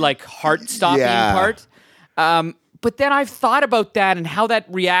actually like heart stopping part. But then I've thought about that and how that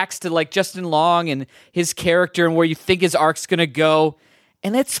reacts to like Justin Long and his character and where you think his arc's going to go.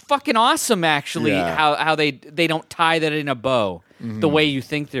 And it's fucking awesome, actually, how they don't tie that in a bow the way you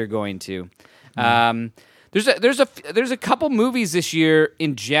think they're going to. There's a couple movies this year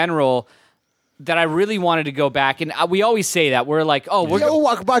in general that I really wanted to go back, and we always say that we're like, oh, we're going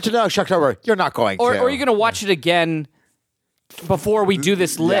to watch it now, Shocktober. You're not going to, or you're going to watch it again before we do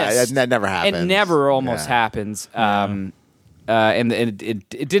this list. Yeah, that never happens. It never almost happens. And it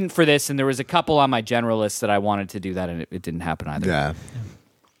didn't for this, and there was a couple on my general list that I wanted to do that, and it didn't happen either. Yeah.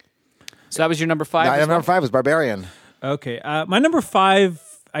 So that was your number 5? No, number 5 was Barbarian. Okay. My number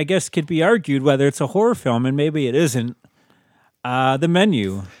 5, I guess, could be argued whether it's a horror film, and maybe it isn't. The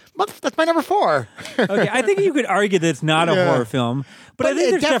Menu. That's my number 4. Okay, I think you could argue that it's not a horror film, but I think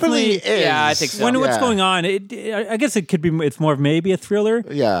there's definitely is. Yeah, I think so. What's going on? I guess it could be. It's more of maybe a thriller.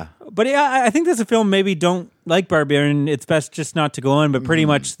 Yeah, But yeah, I think this is a film maybe don't like Barbie, and it's best just not to go on. But pretty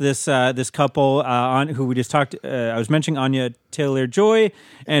much this couple on who we just talked, I was mentioning Anya Taylor-Joy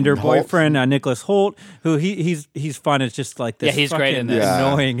and her boyfriend Nicholas Hoult, who he's fun. It's just like this. Yeah, he's great in this.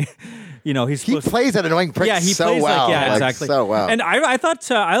 Annoying. He plays that annoying prick he so plays well. exactly. So well. And I thought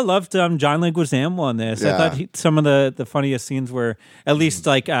I loved John Leguizamo on this. Yeah. I thought some of the funniest scenes were at least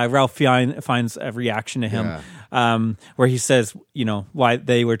like Ralph Fiennes' reaction to him, where he says, why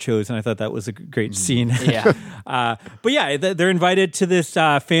they were chosen. I thought that was a great scene. Yeah. But yeah, they're invited to this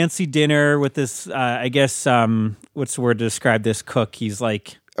fancy dinner with this, I guess, what's the word to describe this cook? He's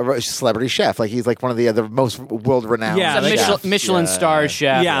like a celebrity chef. Like he's like one of the other most world-renowned. Yeah, It's a like Michelin star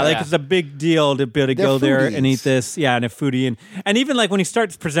chef. Yeah, like it's a big deal to be able to go there and eat this. Yeah, and a foodie, and even like when he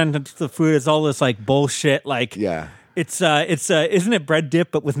starts presenting the food, it's all this like bullshit. Like it's isn't it bread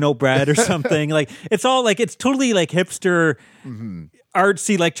dip but with no bread or something? Like it's all like it's totally like hipster.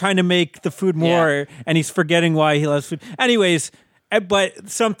 Artsy, like trying to make the food more, and he's forgetting why he loves food. Anyways, but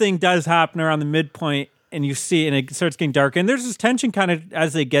something does happen around the midpoint, and you see, and it starts getting dark, and there's this tension kind of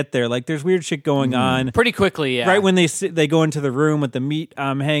as they get there. Like there's weird shit going on pretty quickly. Yeah, right when they go into the room with the meat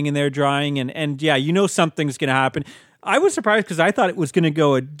hanging there drying, and yeah, something's gonna happen. I was surprised because I thought it was going to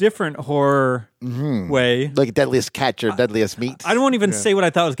go a different horror way, like Deadliest Catch or Deadliest Meat. I won't even say what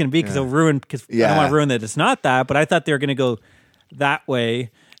I thought it was going to be because it'll ruin. Because I don't want to ruin that it's not that. But I thought they were going to go that way,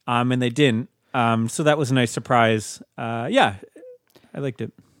 and they didn't. So that was a nice surprise. I liked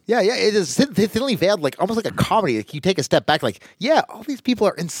it. Yeah, it is thinly veiled, like almost like a comedy. Like you take a step back, like all these people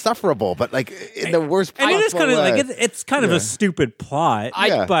are insufferable, but like in the worst possible way. And it is kind of like it's kind of a stupid plot.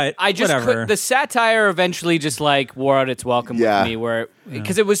 But I just whatever. the satire eventually just like wore out its welcome with me, where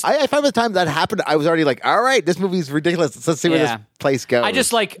because it was. I find by the time that happened, I was already like, all right, this movie's ridiculous. Let's see where this place goes. I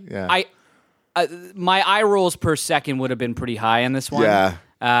just like my eye rolls per second would have been pretty high in this one.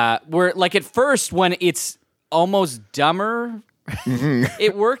 Yeah, where like at first when it's almost dumber.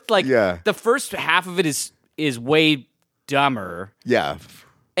 It worked like the first half of it is way dumber. Yeah.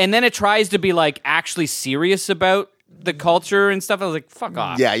 And then it tries to be like actually serious about the culture and stuff. I was like, fuck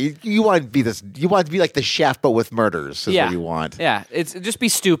off. Yeah, you want to be this. You want to be like the chef, but with murders. Is what you want. Yeah, it's just be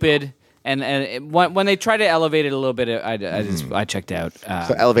stupid. And when they try to elevate it a little bit, I checked out.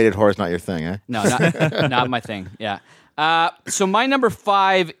 So elevated horror is not your thing, eh? No, not my thing. Yeah. So my number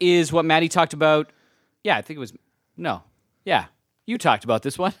 5 is what Maddie talked about. Yeah, I think it was Yeah. You talked about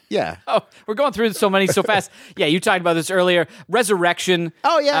this one. Yeah. Oh, we're going through so many so fast. Yeah, you talked about this earlier. Resurrection.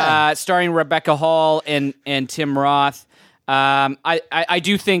 Oh, yeah. Starring Rebecca Hall and Tim Roth. I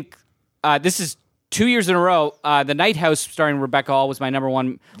do think this is 2 years in a row. The Night House starring Rebecca Hall was my number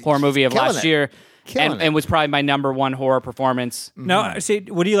 1 horror movie of last year. And was probably my number 1 horror performance. No, see,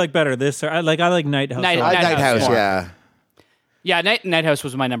 what do you like better? This or I like Night House. Night House, yeah. Yeah, Night House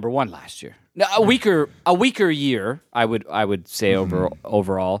was my number 1 last year. No, a weaker year, I would say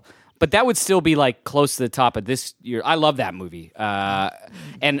overall, but that would still be like close to the top of this year. I love that movie,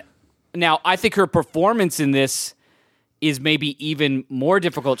 and now I think her performance in this is maybe even more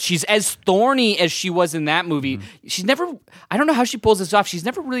difficult. She's as thorny as she was in that movie. She's never. I don't know how she pulls this off. She's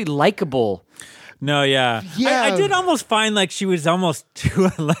never really likable. No, yeah. I did almost find like she was almost too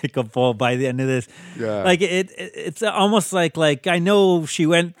unlikable by the end of this. Yeah. Like it's almost like I know she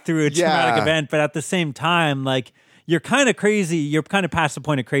went through a traumatic event, but at the same time, like you're kind of crazy. You're kind of past the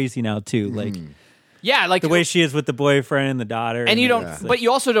point of crazy now too. Like, like the way she is with the boyfriend and the daughter, and you don't. But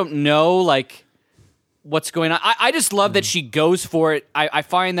you also don't know like what's going on. I just love that she goes for it. I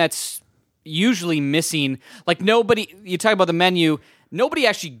find that's usually missing. Like nobody. You talk about the menu. Nobody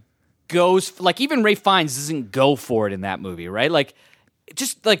actually goes like even Ralph Fiennes doesn't go for it in that movie, right? Like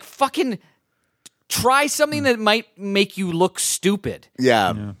just like fucking try something that might make you look stupid.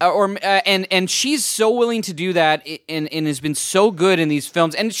 Yeah. And she's so willing to do that and has been so good in these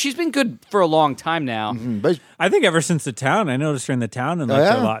films. And she's been good for a long time now. But I think ever since The Town, I noticed her in The Town and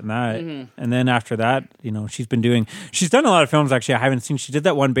liked her a lot in that. And then after that, she's done a lot of films actually I haven't seen. She did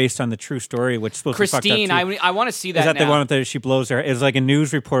that one based on the true story, which is supposed Christine, to be fucked up too. I want to see that. Is that now. the one that she blows her? It's like a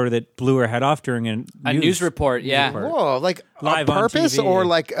news reporter that blew her head off during a news report. Yeah. Whoa, like live on purpose on TV. Or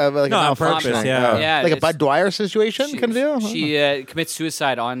like a no, on purpose? Yeah. Like a Bud Dwyer situation kind of deal. She commits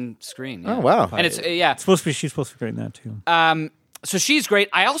suicide on screen. Yeah. Oh wow! And it's she's supposed to be great in that too. So she's great.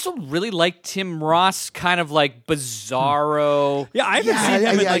 I also really like Tim Ross, kind of like bizarro. Yeah, I haven't seen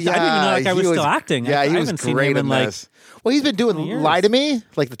him. I didn't even know I was still acting. Yeah, he I was haven't seen great him in this. Well, he's been doing Lie to Me,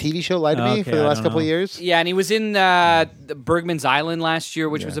 like the TV show Lie to Me for the last couple of years. Yeah, and he was in the Bergman's Island last year,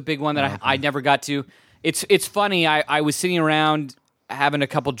 which was a big one that I never got to. It's funny. I was sitting around having a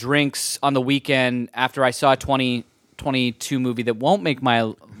couple drinks on the weekend after I saw a 2022 movie that won't make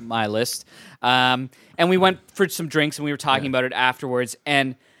my my list. And we went for some drinks, and we were talking about it afterwards.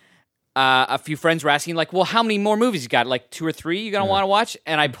 And a few friends were asking, like, well, how many more movies you got? Like 2 or 3 you're going to want to watch?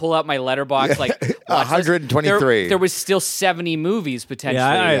 And I pull out my letterbox, like, 123. There was still 70 movies, potentially.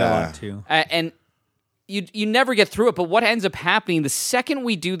 Yeah, I had a lot, too. And you never get through it. But what ends up happening, the second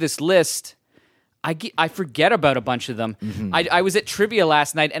we do this list, I forget about a bunch of them. Mm-hmm. I was at trivia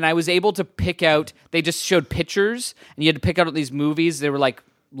last night, and I was able to pick out, they just showed pictures, and you had to pick out these movies. They were like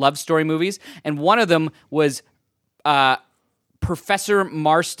love story movies. And one of them was Professor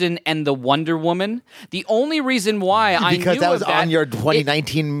Marston and the Wonder Woman. The only reason why I knew because that was of that, on your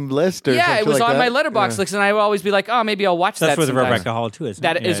 2019 list, or yeah, it was like on that? my letterbox list, and I would always be like, "Oh, maybe I'll watch that." That's with sometimes. Rebecca Hall too, isn't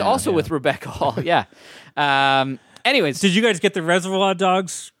it? That is also with Rebecca Hall. Yeah. Anyways, Did you guys get the Reservoir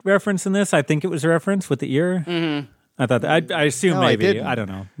Dogs reference in this? I think it was a reference with the ear. Mm-hmm. I thought that. I assume No, I maybe. didn't. I don't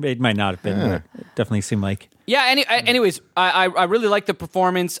know. It might not have been. But it definitely seemed like. yeah. Anyways, I really liked the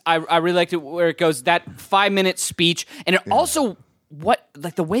performance. I really liked it where it goes, that 5-minute speech, and it also.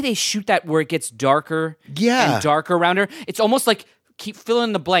 The way they shoot that, where it gets darker and darker around her, it's almost like keep filling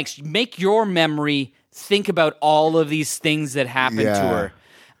in the blanks. Make your memory think about all of these things that happened to her.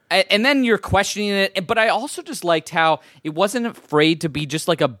 And then you're questioning it. But I also just liked how it wasn't afraid to be just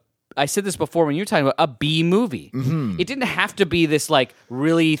like I said this before when you were talking about a B movie. Mm-hmm. It didn't have to be this like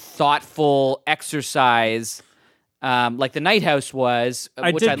really thoughtful exercise like The Night House was,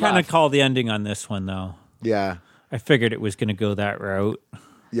 I which I did kind loved. of call the ending on this one, though. Yeah. I figured it was going to go that route.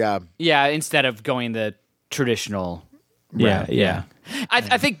 Yeah. Yeah, instead of going the traditional. Yeah.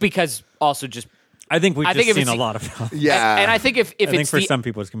 I think because also just. I think we've I think just if seen a it's- lot of films. Yeah. And I think if I think it's for the, some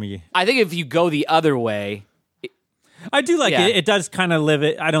people it's going to be... I think if you go the other way, I do like Yeah. it. It does kind of live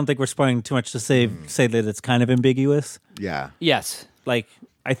it. I don't think we're spoiling too much to say that it's kind of ambiguous. Yeah. yes, Like,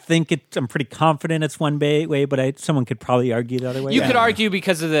 I think I'm pretty confident it's one way, but someone could probably argue the other way. you could argue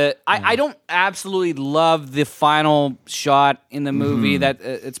because of the. I don't absolutely love the final shot in the movie. That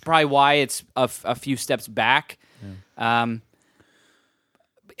it's probably why it's a few steps back.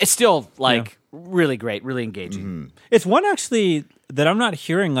 It's still like really great, really engaging. It's one actually that I'm not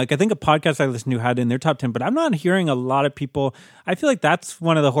hearing. Like, I think a podcast I listened to had it in their top 10, but I'm not hearing a lot of people. I feel like that's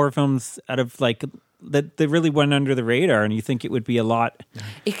one of the horror films out of like that really went under the radar, and you think it would be a lot.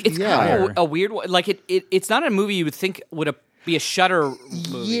 It's kind of a weird one. Like it's not a movie you would think would be a Shudder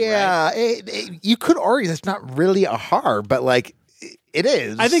movie. Yeah. right? You could argue that's not really a horror, but like it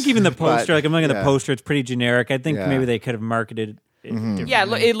is. I think even the But, poster, like I'm looking at the yeah. poster, it's pretty generic. I think Yeah. maybe they could have marketed it. Yeah,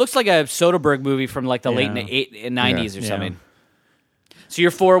 it looks like a Soderbergh movie from like the late Yeah. 90s or Yeah. something. So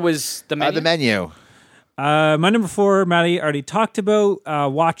your 4 was the menu? The Menu. My number 4, Maddie already talked about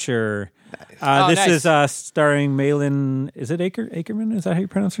Watcher. This nice. is starring Malin. Is it Ackerman? Is that how you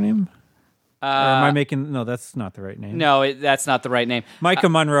pronounce her name? Or am I making? No, that's not the right name. No, that's not the right name. Micah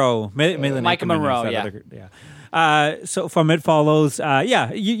Monroe. Malin Micah Ackerman is Monroe, that yeah. other- so from It Follows,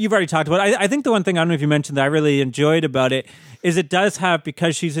 you've already talked about it. I think the one thing, I don't know if you mentioned that I really enjoyed about it is it does have,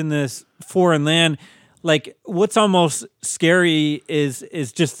 because she's in this foreign land, like what's almost scary is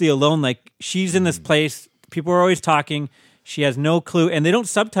just the alone. Like she's in this place, people are always talking. She has no clue, and they don't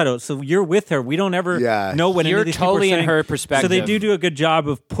subtitle it, so you're with her. We don't ever know what any You're of these people are totally in saying. her perspective. So they do a good job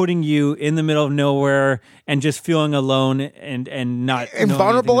of putting you in the middle of nowhere and just feeling alone and not And knowing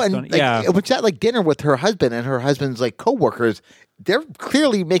vulnerable, anything and that's going- like, which at like dinner with her husband and her husband's like coworkers, they're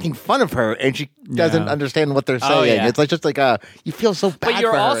clearly making fun of her, and she doesn't understand what they're saying. yeah. It's like just like you feel so bad. But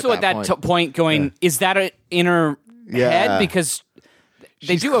you're for her also at that point going, is that in her head? Because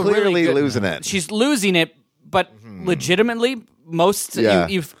they She's do a really clearly good, losing it. She's losing it, but legitimately, most Yeah.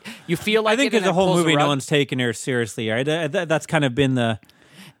 you feel like I think it, as and a it whole pulls movie, the no rug. one's taken her seriously. Right? That's kind of been the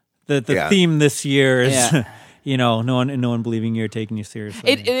Yeah. theme this year is, Yeah. no one believing you or taking you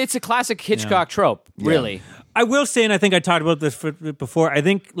seriously. It's a classic Hitchcock trope, really. I will say, and I think I talked about this before. I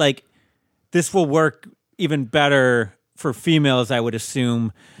think like this will work even better for females. I would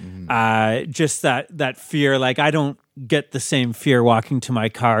assume, just that fear. Like I don't get the same fear walking to my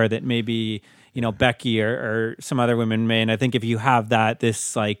car that maybe Becky or some other women may. And I think if you have that,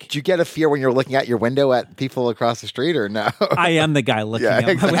 this like Do you get a fear when you're looking out your window at people across the street, or no? I am the guy looking Yeah, out my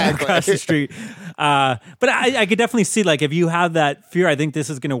window exactly. across the street. But I could definitely see, like, if you have that fear, I think this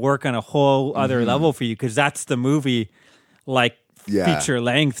is going to work on a whole other level for you, because that's the movie, like, feature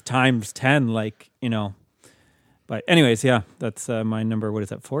length times 10, like, But anyways, yeah, that's my number. What is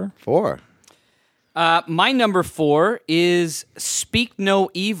that, 4? 4. My number 4 is Speak No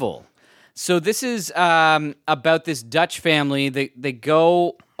Evil. So this is about this Dutch family. They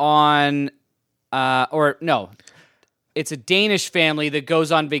go on, it's a Danish family that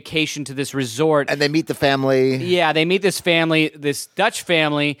goes on vacation to this resort. And they meet the family. Yeah, they meet this family, this Dutch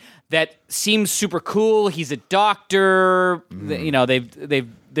family that seems super cool. He's a doctor. You know,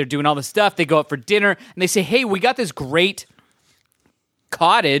 they're doing all this stuff. They go out for dinner and they say, "Hey, we got this great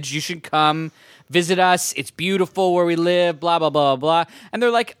cottage. You should come visit us. It's beautiful where we live, blah, blah, blah, blah." And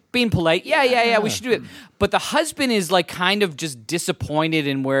they're like being polite. Yeah, we should do it. But the husband is like kind of just disappointed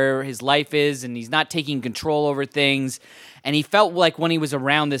in where his life is, and he's not taking control over things. And he felt like when he was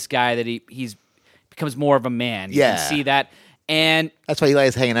around this guy that he's becomes more of a man. You can see that. And that's why you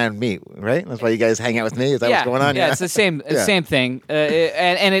guys hanging out with me, right? That's why you guys hang out with me. Is that what's going on? Yeah, it's the same thing.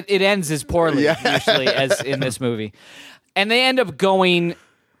 And it ends as poorly usually as in this movie. And they end up going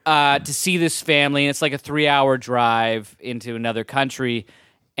to see this family, and it's like a 3-hour drive into another country.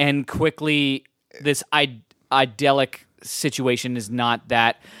 And quickly, this idyllic situation is not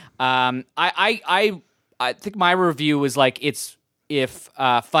that. I think my review was like it's if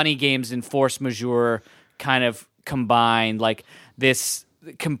Funny Games and Force Majeure kind of combined, like this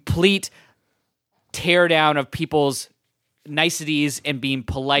complete teardown of people's niceties and being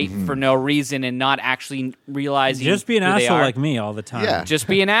polite for no reason and not actually realizing just be an who they asshole are. like me all the time. Yeah. Just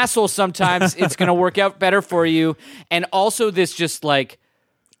be an asshole sometimes. It's going to work out better for you. And also this just like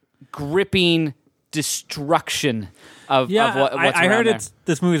gripping destruction of what's I heard around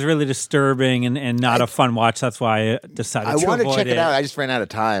this movie is really disturbing and not a fun watch. That's why I decided I to want to avoid check it out. I just ran out of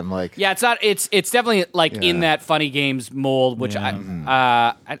time. Like, Yeah, it's not. It's definitely like in that Funny Games mold. Which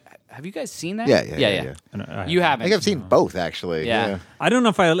I have you guys seen that? Yeah. You haven't. I think I've seen both actually. Yeah. I don't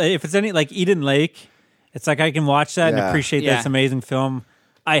know if it's any like Eden Lake. It's like I can watch that and appreciate this amazing film.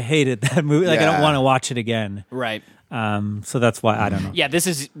 I hated that movie. Like I don't want to watch it again. Right. So that's why I don't know. Yeah, this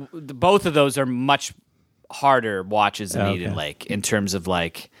is both of those are much harder watches than Eden Lake in terms of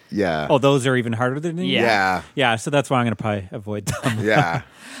like. Yeah. Oh, those are even harder than these? Yeah. Yeah, so that's why I'm going to probably avoid them. Yeah.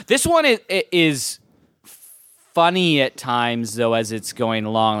 This one is funny at times though as it's going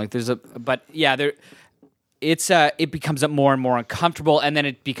along. Like it becomes more and more uncomfortable, and then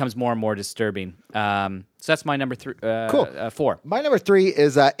it becomes more and more disturbing. So that's my number 3. Cool. 4. My number 3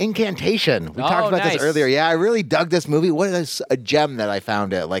 is Incantation. We talked about nice. this earlier. Yeah, I really dug this movie. What is a gem that I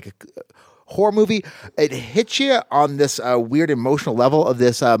found it? Like a horror movie. It hits you on this weird emotional level of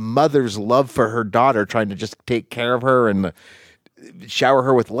this mother's love for her daughter, trying to just take care of her and shower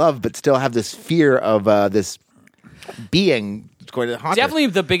her with love, but still have this fear of this being going to haunt Definitely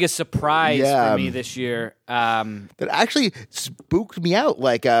her. the biggest surprise for me this year. That actually spooked me out.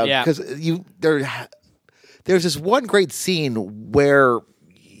 Like, because there's this one great scene where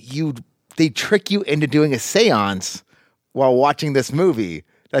they trick you into doing a seance while watching this movie.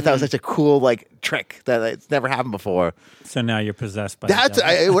 I thought was such a cool like trick that it's never happened before. So now you're possessed by After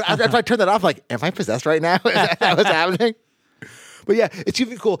I turned that off, like, am I possessed right now? Is that what's happening? But yeah, it's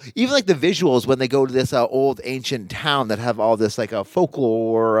even cool. Even like the visuals when they go to this old ancient town that have all this like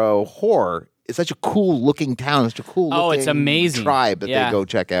folklore or horror. It's such a cool looking town. Such a cool looking it's amazing. tribe that they go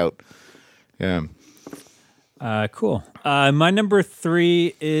check out. Yeah. Cool. My number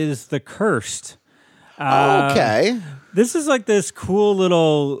 3 is The Cursed. Okay. This is like this cool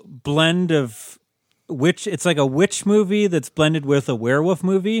little blend of it's like a witch movie that's blended with a werewolf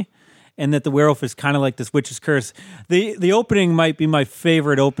movie, and that the werewolf is kind of like this witch's curse. The opening might be my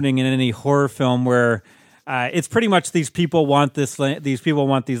favorite opening in any horror film, where it's pretty much these people want this land, these people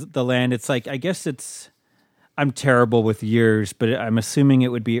want the land. It's like, I guess I'm terrible with years, but I'm assuming it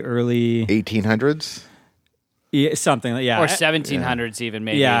would be early 1800s. Yeah, something like or 1700s even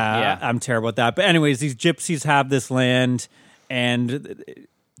maybe. Yeah, I'm terrible at that. But anyways, these gypsies have this land, and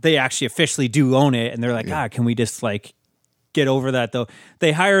they actually officially do own it. And they're like, can we just like get over that though?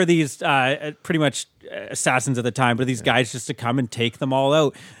 They hire these pretty much assassins at the time, but these guys just to come and take them all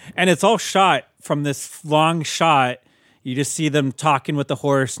out. And it's all shot from this long shot. You just see them talking with the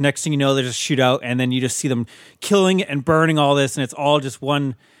horse. Next thing you know, there's a shootout, and then you just see them killing and burning all this, and it's all just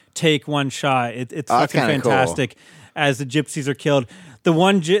one take, one shot. It's fucking fantastic. Cool. As the gypsies are killed, the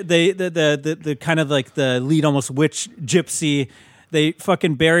one the kind of like the lead almost witch gypsy, they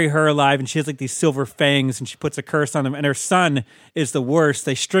fucking bury her alive, and she has like these silver fangs, and she puts a curse on them. And her son is the worst.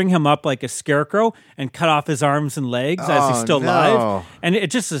 They string him up like a scarecrow and cut off his arms and legs as he's still alive, and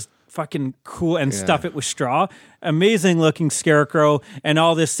it just is fucking cool, and stuff it with straw. Amazing looking scarecrow, and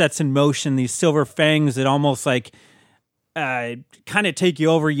all this sets in motion these silver fangs that almost like kind of take you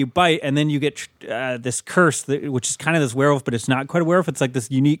over. You bite, and then you get this curse, which is kind of this werewolf, but it's not quite a werewolf. It's like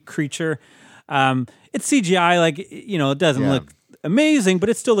this unique creature. It's CGI, like, you know, it doesn't look amazing, but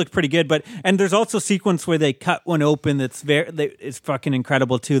it still looked pretty good. And there's also a sequence where they cut one open it's fucking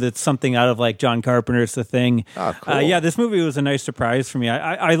incredible too. That's something out of like John Carpenter's The Thing. Oh, cool. Yeah, this movie was a nice surprise for me.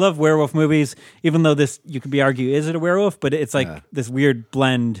 I love werewolf movies, even though this, you could be argue, is it a werewolf? But it's like this weird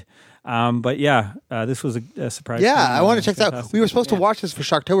blend. But yeah, this was a surprise. Yeah, I want to check that out. We were supposed to watch this for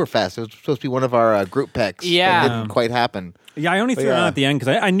Sharktoberfest. It was supposed to be one of our group picks. Yeah. It didn't quite happen. Yeah, I only threw it on at the end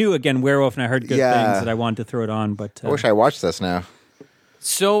because I knew, again, werewolf, and I heard good things that I wanted to throw it on. But I wish I watched this now.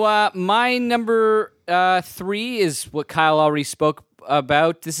 So my number 3 is what Kyle already spoke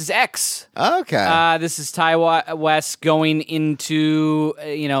about. This is X. Okay. This is Ty West going into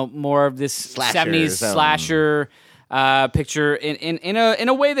more of this 70s slasher picture in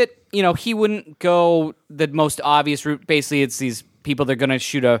a way that he wouldn't go the most obvious route. Basically, it's these people that are going to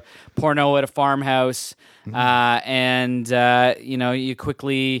shoot a porno at a farmhouse, and you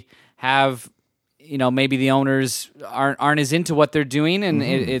quickly have maybe the owners aren't as into what they're doing, and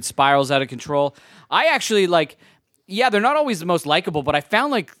it spirals out of control. I actually they're not always the most likable, but I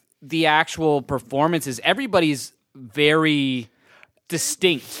found like the actual performances, everybody's very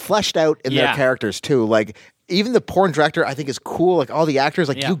distinct, fleshed out in their characters too. Like, even the porn director, I think, is cool. Like, all the actors,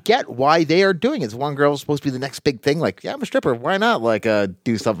 you get why they are doing it. One girl's supposed to be the next big thing. Like, yeah, I'm a stripper. Why not? Like,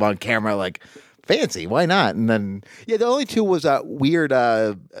 do something on camera. Like, fancy. Why not? And then, the only two was a weird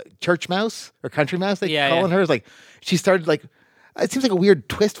church mouse or country mouse. They calling her. It's like she started like. It seems like a weird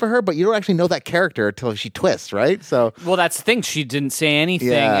twist for her, but you don't actually know that character until she twists, right? So, well, that's the thing. She didn't say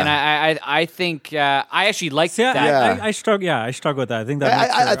anything, and I think I actually liked that. I struggle. Yeah, I struggle with that. I think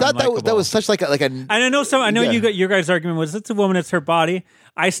that I thought that was such like a. And I know some. I know you got your guys' argument was it's a woman, it's her body.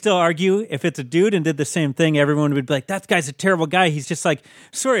 I still argue if it's a dude and did the same thing, everyone would be like, "That guy's a terrible guy." He's just like,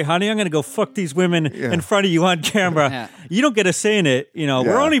 "Sorry, honey, I'm going to go fuck these women in front of you on camera." Yeah. You don't get a say in it.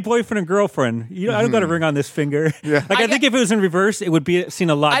 We're only boyfriend and girlfriend. I don't got a ring on this finger. Yeah. I think if it was in reverse, it would be seen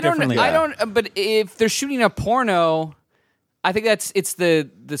a lot differently. But if they're shooting a porno, I think it's the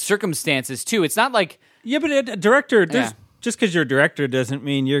circumstances too. It's not like but a director. Just because you're a director doesn't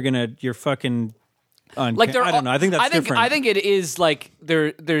mean you're fucking. I don't know. I think that's different. I think it is like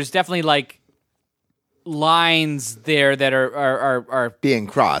there's definitely like lines there that are being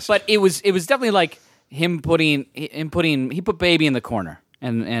crossed. But it was definitely like he put baby in the corner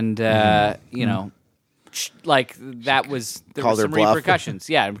and like that was there were some repercussions.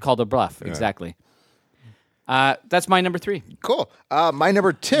 Yeah, called a bluff. Exactly. That's my number 3. Cool. My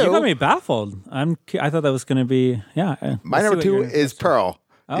number 2. You got me baffled. I thought that was going to be my number 2 is Pearl.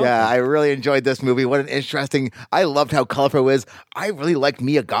 Oh, yeah, okay. I really enjoyed this movie. What an interesting... I loved how colorful it was. I really liked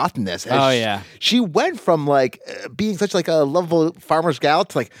Mia Goth in this. She went from like being such like a lovable farmer's gal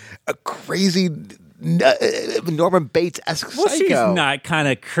to like a crazy Norman Bates-esque psycho. Well, she's not kind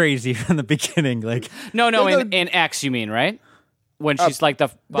of crazy from the beginning. Like No, in X you mean, right? When she's like the...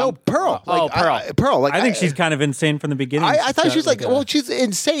 Pearl. Pearl. Pearl. I think she's kind of insane from the beginning. I thought she was like she's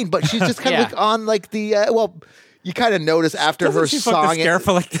insane, but she's just kind of like on like the... You kind of notice after her song.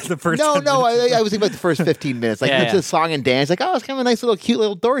 For like the first no, I was thinking about the first 15 minutes. Like the song and dance. Like, it's kind of a nice little cute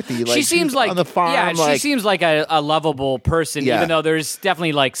little Dorothy. Like, she seems like on the farm. Yeah, she seems like a lovable person, even though there's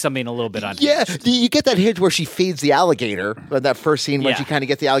definitely like something a little bit unhinged. Yeah, you get that hinge where she feeds the alligator. That first scene when she kind of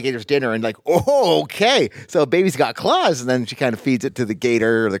gets the alligator's dinner and like, okay, so baby's got claws, and then she kind of feeds it to the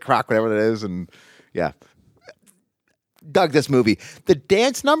gator or the croc, whatever that is, and dug this movie. The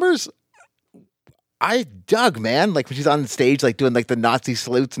dance numbers. I dug, man. Like when she's on stage, like doing like the Nazi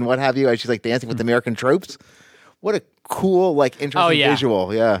salutes and what have you, as she's like dancing with the American troops. What a cool, like interesting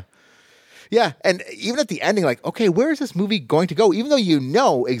visual. Yeah. Yeah. And even at the ending, like, okay, where is this movie going to go? Even though you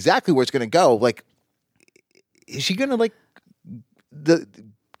know exactly where it's going to go, like, is she going to like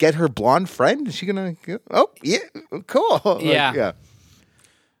get her blonde friend? Is she going to, cool. Yeah.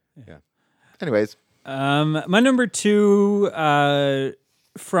 Yeah. Anyways. My number 2,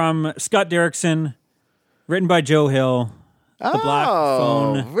 from Scott Derrickson, written by Joe Hill, The Black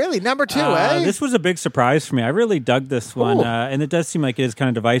Phone. Really? Number 2, eh? This was a big surprise for me. I really dug this one, and it does seem like it is kind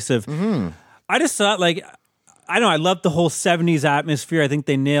of divisive. Mm-hmm. I just thought, like, I don't know, I loved the whole 70s atmosphere. I think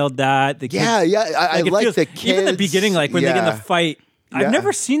they nailed that. The kids, I like the kids. Even the beginning, like, when they get in the fight. Yeah. I've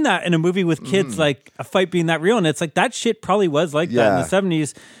never seen that in a movie with kids, like, a fight being that real, and it's like, that shit probably was like that in the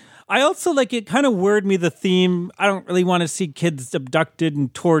 70s. I also, like, it kind of worried me, the theme. I don't really want to see kids abducted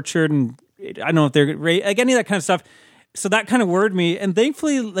and tortured, and I don't know if they're like any of that kind of stuff. So that kind of worried me. And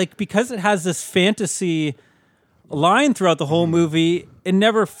thankfully, like, because it has this fantasy line throughout the whole movie, it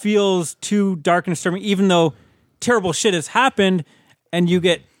never feels too dark and disturbing, even though terrible shit has happened and you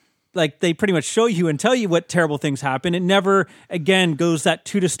get like they pretty much show you and tell you what terrible things happen. It never again goes that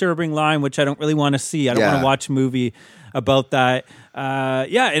too disturbing line, which I don't really want to see. I don't want to watch a movie about that.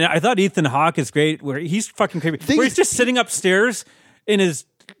 And I thought Ethan Hawke is great, where he's fucking creepy. Where he's just sitting upstairs in his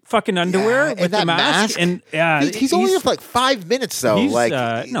fucking underwear with the mask. And he's only there for like 5 minutes though. He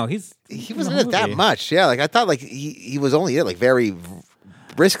wasn't in it that much. Yeah, like I thought like he was only in it like very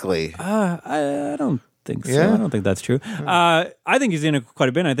briskly. I don't think so. I don't think that's true. I think he's in it quite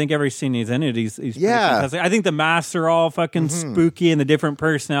a bit. I think every scene he's in it, he's fantastic. I think the masks are all fucking spooky and the different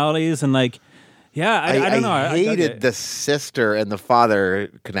personalities and like, I don't know. I hated the sister and the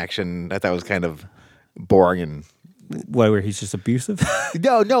father connection. I thought was kind of boring and. Where he's just abusive?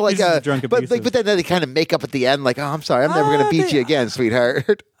 No, like drunk but then they kind of make up at the end, like, "Oh, I'm sorry, I'm never going to beat you again,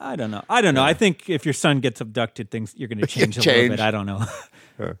 sweetheart." I don't know. I think if your son gets abducted, things you're going to change a little bit. I don't know.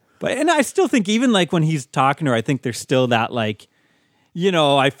 But I still think even like when he's talking to her, I think there's still that like,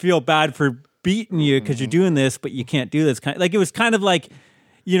 I feel bad for beating you because you're doing this, but you can't do this. Kind of, like it was kind of like.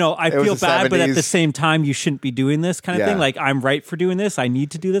 I feel bad, 70s. But at the same time, you shouldn't be doing this kind of thing. Like, I'm right for doing this. I need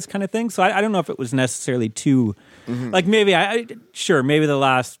to do this kind of thing. So I don't know if it was necessarily too, like maybe maybe the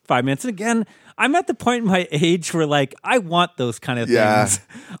last 5 minutes. And again, I'm at the point in my age where like, I want those kind of things.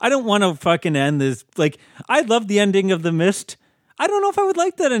 I don't want to fucking end this. Like, I love the ending of The Mist. I don't know if I would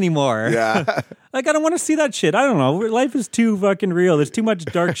like that anymore. Yeah. Like, I don't want to see that shit. I don't know. Life is too fucking real. There's too much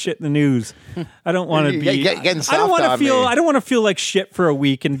dark shit in the news. I don't want to be. Getting soft I don't want to feel. me. I don't want to feel like shit for a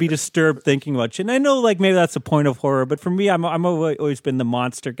week and be disturbed thinking about shit. And I know, like maybe that's the point of horror, but for me, I'm always been the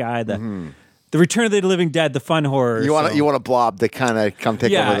monster guy, the Return of the Living Dead, the fun horror. You want a blob to kind of come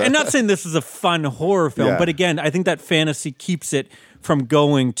take over. Yeah, and not saying this is a fun horror film, but again, I think that fantasy keeps it from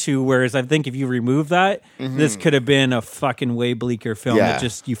going to, whereas I think if you remove that, this could have been a fucking way bleaker film that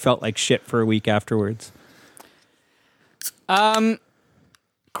just you felt like shit for a week afterwards.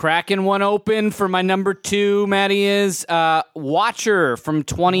 Cracking one open for my number 2, Maddie, is Watcher from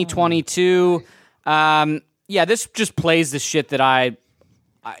 2022. This just plays the shit that I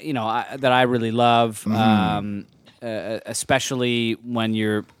really love, especially when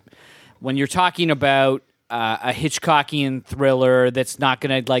you're talking about a Hitchcockian thriller that's not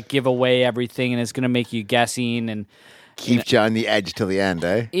going to like give away everything and is going to make you guessing and keep you on the edge till the end,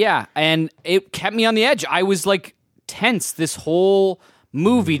 eh? Yeah, and it kept me on the edge. I was like tense this whole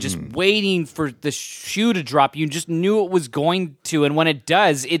movie, just waiting for the shoe to drop. You just knew it was going to, and when it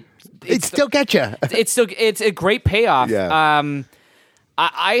does, it still get you. It's a great payoff. Yeah.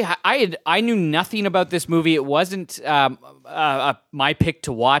 I knew nothing about this movie. It wasn't my pick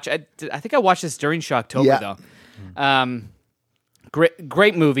to watch. I think I watched this during Shocktober though.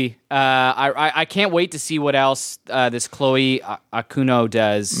 Great movie. I can't wait to see what else this Chloe Okuno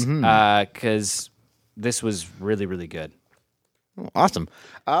does because this was really, really good. Awesome.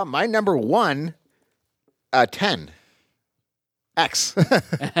 My number 1, 10. X.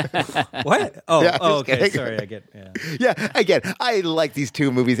 What? Okay. Sorry, I get. Yeah, again, I like these two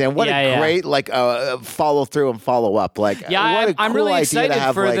movies, and what a great follow through and follow up. Like, what a I'm cool really excited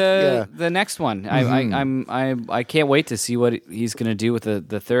have, for the next one. I can't wait to see what he's going to do with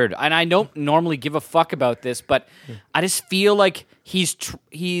the third. And I don't normally give a fuck about this, but I just feel like he's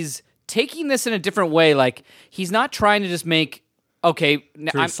taking this in a different way. Like he's not trying to just make. Okay,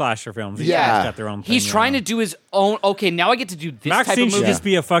 slasher films. Yeah, got their own thing, he's trying to do his own. Okay, now I get to do this Maxine type of movie. should just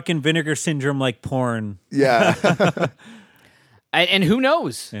be a fucking Vinegar Syndrome like porn. Yeah, and who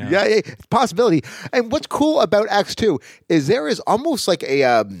knows? Yeah, possibility. And what's cool about X2 is there is almost like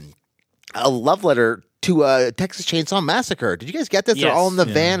a love letter to Texas Chainsaw Massacre. Did you guys get this? Yes. They're all in the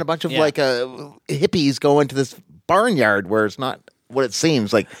van. A bunch of hippies go into this barnyard where it's not what it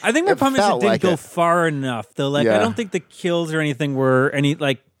seems like. I think my problem is it didn't go far enough though. Like I don't think the kills or anything were any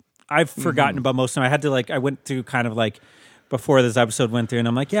like I've forgotten about most of them. I had to I went through kind of like before this episode went through and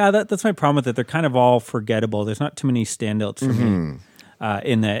I'm like, that's my problem with it. They're kind of all forgettable. There's not too many standouts for me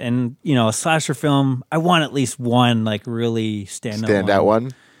in that. And a slasher film, I want at least one like really standout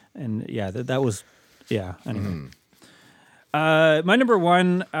one. And that was anyway. My number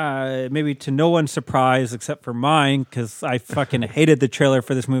 1, maybe to no one's surprise except for mine, because I fucking hated the trailer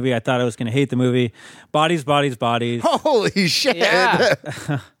for this movie. I thought I was going to hate the movie. Bodies, Bodies, Bodies. Holy shit! Yeah.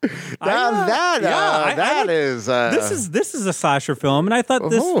 This is a slasher film, and I thought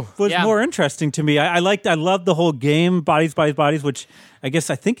this was more interesting to me. I loved the whole game, Bodies, Bodies, Bodies, which I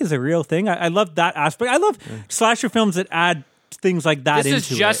think is a real thing. I love that aspect. I love slasher films that add things like that into it.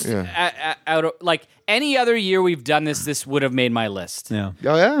 This is just out of, like any other year we've done this would have made my list. Yeah.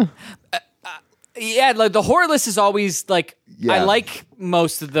 Oh yeah. Like the horror list is always like I like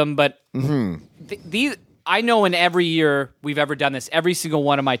most of them, but these I know in every year we've ever done this, every single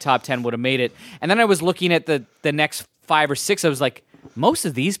one of my top 10 would have made it. And then I was looking at the next 5 or 6. I was like, most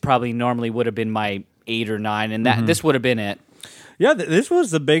of these probably normally would have been my 8 or 9, and that this would have been it. Yeah, this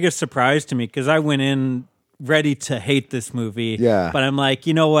was the biggest surprise to me because I went in ready to hate this movie. Yeah. But I'm like,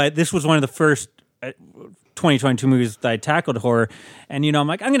 you know what? This was one of the first 2022 movies that I tackled horror. And, I'm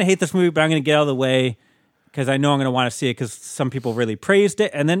like, I'm going to hate this movie, but I'm going to get out of the way because I know I'm going to want to see it because some people really praised it.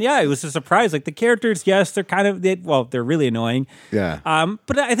 And then, it was a surprise. Like, the characters, yes, they're they're really annoying. Yeah.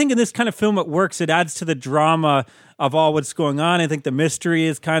 But I think in this kind of film, it works. It adds to the drama of all what's going on. I think the mystery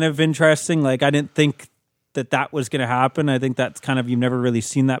is kind of interesting. Like, I didn't think that was going to happen. I think that's kind of, you've never really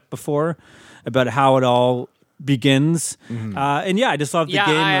seen that before, about how it all begins. And I just love the game.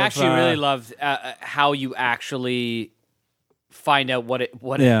 I actually really loved how you actually find out what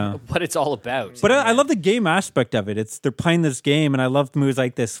it's all about. But I love the game aspect of it. They're playing this game, and I love movies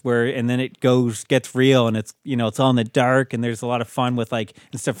like this and then it gets real, and it's it's all in the dark, and there's a lot of fun with, like,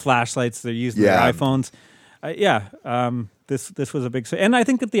 instead of flashlights, they're using their iPhones. This was a big... And I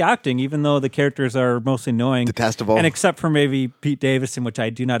think that the acting, even though the characters are mostly annoying... Detestable. And except for maybe Pete Davidson, which I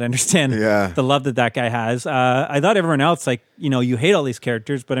do not understand the love that guy has. I thought everyone else, like, you hate all these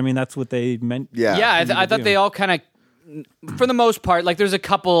characters, but I mean, that's what they meant. Yeah, I thought they all kind of... For the most part, like, there's a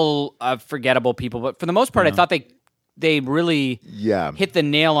couple of forgettable people, but for the most part, I thought they really hit the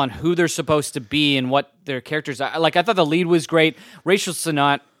nail on who they're supposed to be and what their characters are. Like, I thought the lead was great. Rachel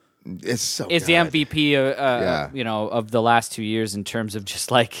Sennott is the MVP, of the last 2 years in terms of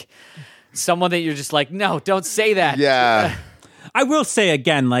just, like, someone that you're just like, no, don't say that. Yeah. I will say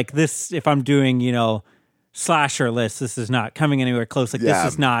again, like, this, if I'm doing, slasher list, this is not coming anywhere close. Like, this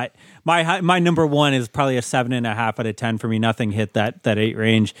is not... My number one is probably a 7.5 out of 10 for me. Nothing hit that 8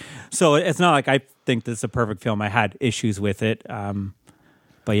 range. So it's not like I think this is a perfect film. I had issues with it.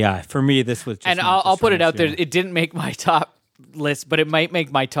 But yeah, for me, this was just... And I'll put it out there. It didn't make my top list, but it might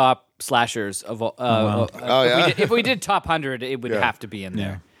make my top slashers of all. If we did top 100, it would have to be in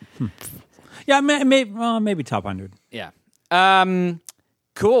there. Yeah, maybe top 100. Yeah.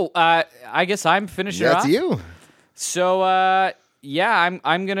 Cool. I guess I'm finishing off. That's you. So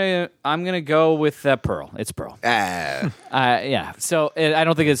I'm gonna go with Pearl. It's Pearl. Yeah. So I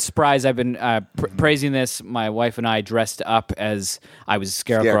don't think it's a surprise. I've been praising this. My wife and I dressed up as I was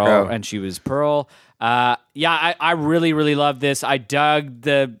Scarecrow and she was Pearl. I really, really loved this. I dug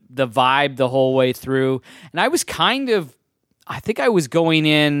the vibe the whole way through, and I was I think I was going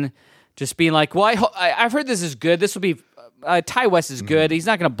in just being like, well, I've heard this is good. This will be Ty West is good. He's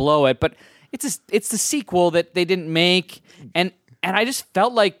not going to blow it, but it's the sequel that they didn't make, and I just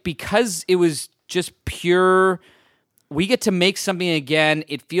felt like because it was just pure, we get to make something again.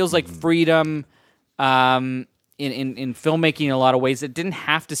 It feels like freedom. In filmmaking in a lot of ways. It didn't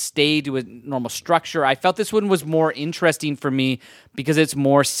have to stay to a normal structure. I felt this one was more interesting for me because it's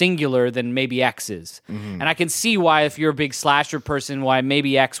more singular than maybe X is. And I can see why, if you're a big slasher person, why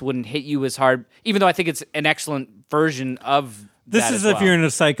maybe X wouldn't hit you as hard, even though I think it's an excellent version of this that is as if well. you're in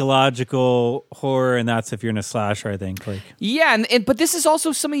a psychological horror, and that's if you're in a slasher, I think. Like, yeah, but this is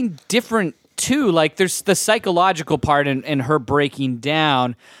also something different too. Like, there's the psychological part and her breaking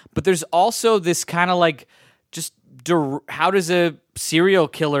down, but there's also this kind of like just how does a serial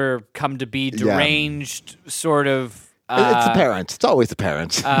killer come to be? Deranged, sort of. It's the parents. It's always the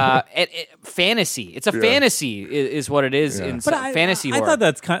parents. Fantasy. It's a fantasy, is what it is in fantasy horror. I thought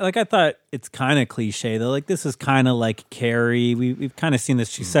that's kind of, like, I thought it's kind of cliche though. Like, this is kind of like Carrie. We've kind of seen this.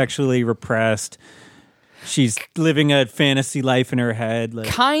 She's sexually repressed. She's living a fantasy life in her head. Like,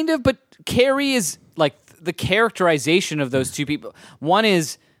 kind of, but Carrie is like the characterization of those two people. One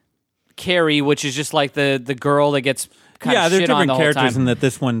is Carrie, which is just like the girl that gets kind of shit on the whole time. They're different characters in that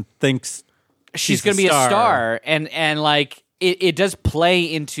this one thinks she's going to be a star, and like it does play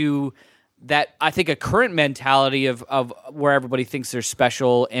into that. I think a current mentality of where everybody thinks they're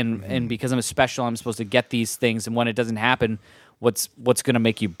special, and because I'm special, I'm supposed to get these things, and when it doesn't happen, what's going to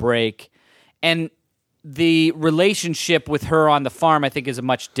make you break? And the relationship with her on the farm, I think, is a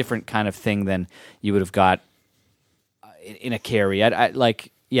much different kind of thing than you would have got in a Carrie. I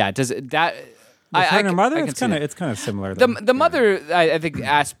like. Yeah, does that? Her and her mother. It's kind of similar. The mother, I think,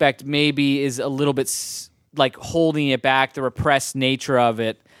 aspect maybe is a little bit like holding it back, the repressed nature of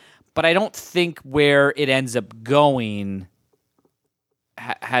it. But I don't think where it ends up going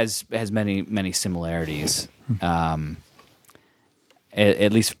has many similarities.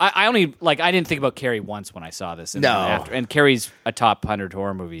 At least I only I didn't think about Carrie once when I saw this. And Carrie's a top 100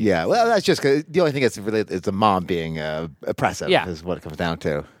 horror movie. Yeah, well, that's just 'cause the only thing that's really is the mom being oppressive. Yeah. Is what it comes down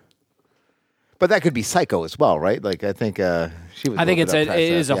to. But that could be Psycho as well, right? Like I think she was. I think it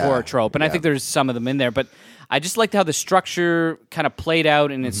is a horror trope, and I Yeah. think there's some of them in there. But I just liked how the structure kind of played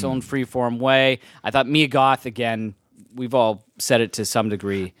out in its own freeform way. I thought Mia Goth, again, we've all said it to some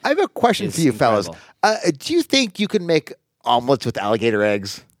degree. I have a question It's for you, fellas. incredible. Do you think you can make omelets with alligator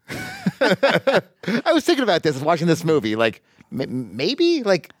eggs? I was thinking about this watching this movie. Like, maybe?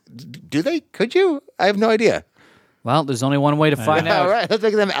 Like, do they? Could you? I have no idea. Well, there's only one way to find out. All right, let's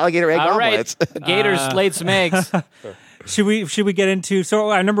make them alligator egg All right, omelets. Gators laid some eggs. Should we get into? So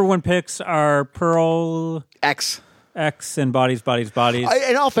our number one picks are Pearl, X. and Bodies.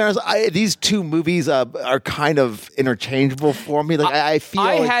 In all fairness, these two movies are kind of interchangeable for me. Like I feel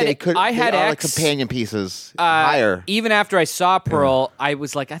I like had- they could. I had they are like X, companion pieces. Higher. Even after I saw Pearl, I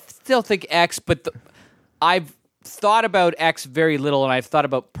was like, I still think X, but I've thought about X very little, and I've thought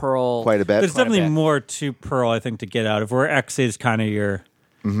about Pearl Quite a bit. There's quite a definitely bit. more to Pearl, I think, to get out of where X is kind of your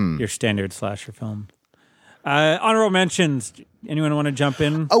standard slasher film. Honorable mentions. Anyone want to jump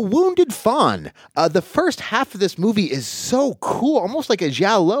in? A Wounded Fawn. The first half of this movie is so cool, almost like a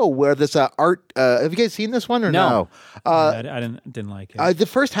giallo, where this art. Have you guys seen this one or No. I didn't like it. The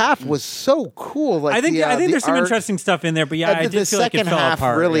first half was so cool. Like I think the there's some art, interesting stuff in there, but yeah, I the did feel like it second fell half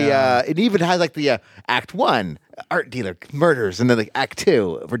apart. really. yeah. It even has like the Act 1 art dealer murders, and then like Act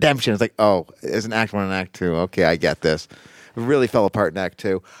 2 redemption. It's like, oh, there's an Act 1 and Act 2. Okay, I get this. It really fell apart in Act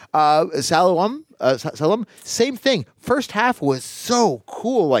 2. Salem, same thing. First half was so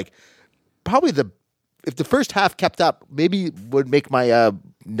cool. Like probably if the first half kept up, maybe would make my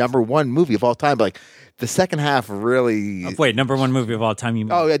number one movie of all time. But like the second half really. Wait, number one movie of all time? You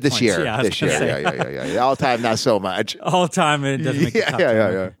mean Oh yeah, this points. year. Yeah, I was This gonna year. say. Yeah. All time, not so much. All time, and it doesn't make the top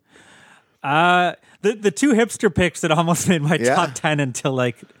 10. The two hipster picks that almost made my Yeah. top 10 until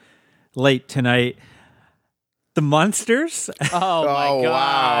like late tonight. The Monsters. Oh my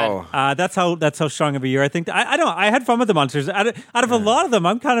god! Wow. That's how strong of a year I think. I don't. I had fun with the Monsters. Out of a lot of them,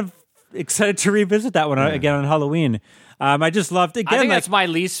 I'm kind of excited to revisit that one again on Halloween. I just loved I again. think Like, that's my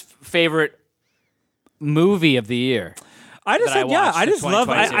least favorite movie of the year. I just that I like, yeah, watched I in just love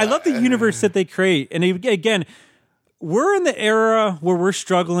 2022. I love the universe that they create. And again, we're in the era where we're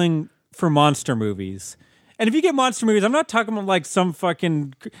struggling for monster movies. And if you get monster movies, I'm not talking about like some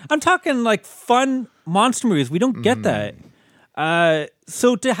fucking I'm talking like fun monster movies. We don't get that.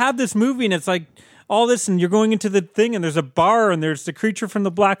 So to have this movie and it's like all this and you're going into the thing and there's a bar and there's the creature from the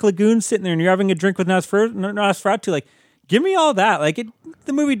Black Lagoon sitting there and you're having a drink with Nosferatu, like give me all that. Like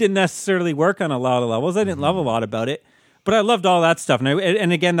the movie didn't necessarily work on a lot of levels. I didn't love a lot about it. But I loved all that stuff.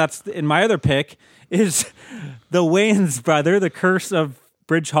 And again, that's in my other pick is the Wayans brother, The Curse of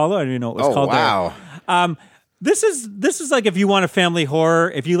Bridge Hollow. I don't even know what it was called. Wow. This is like if you want a family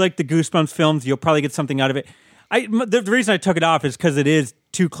horror, if you like the Goosebumps films, you'll probably get something out of it. The reason I took it off is because it is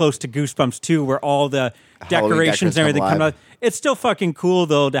too close to Goosebumps 2, where all the decorations and everything come out. It's still fucking cool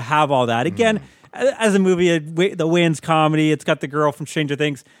though to have all that. Again, as a movie, the Wayans comedy, it's got the girl from Stranger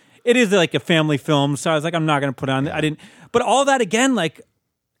Things. It is like a family film, so I was like, I'm not going to put on. I didn't, but all that again, like,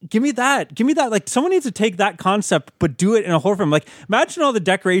 give me that. Like, someone needs to take that concept, but do it in a horror film. Like, imagine all the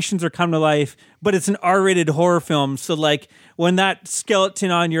decorations are come to life, but it's an R-rated horror film. So, like, when that skeleton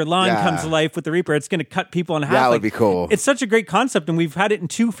on your lawn comes to life with the Reaper, it's going to cut people in half. That would like, be cool. It's such a great concept, and we've had it in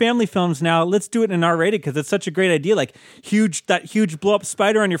 2 family films now. Let's do it in R-rated because it's such a great idea. Like, that huge blow-up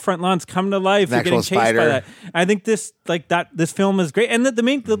spider on your front lawn's come to life. An You're getting actual chased by spider. that. I think this film is great, and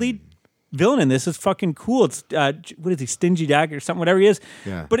the lead villain in this is fucking cool. It's what is he, Stingy Dagger or something, whatever he is.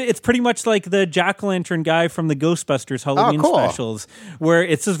 Yeah. But it's pretty much like the jack-o'-lantern guy from the Ghostbusters Halloween cool. specials, where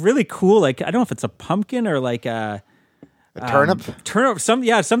it's just really cool. Like I don't know if it's a pumpkin or like a Turnip.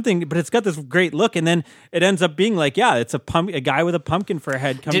 something. But it's got this great look, and then it ends up being like, a guy with a pumpkin for a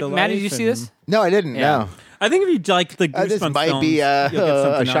head come to life. Matt, did you see and- this? No, I didn't. Yeah. No. I think if you like the Goosebumps This might films, be you'll get something a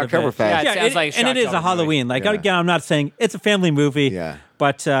out of it. Shocktoberfest. Yeah, it sounds it- like a and it is Shocktober a Halloween. Like Yeah. again, I'm not saying it's a family movie. Yeah.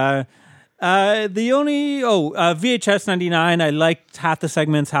 But the only VHS 99, I liked half the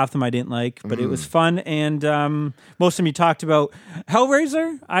segments, half of them I didn't like, but it was fun. And most of them you talked about.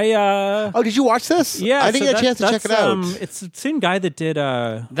 Hellraiser, Oh, did you watch this? yeah, I didn't so get a chance to check that's, it out. It's the same guy that did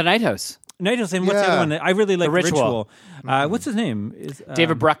The Night House. Night House, and what's the Yeah. other one? I really like Ritual. Ritual. What's his name?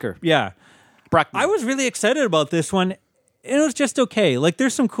 David Brucker. Yeah. Bruckner. I was really excited about this one. It was just okay. Like,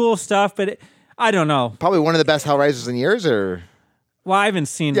 there's some cool stuff, but I don't know. Probably one of the best Hellraisers in years, or Well, I haven't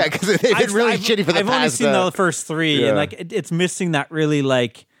seen. Yeah, 'cause they've been really shitty for the I've only past, seen the first 3, yeah. and like it's missing that really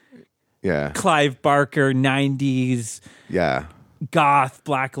like yeah, Clive Barker 90s yeah. goth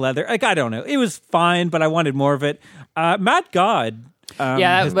black leather. Like I don't know. It was fine, but I wanted more of it. Matt God.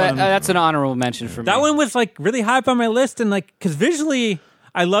 That's an honorable mention for me. That one was like really high up on my list, and like because visually,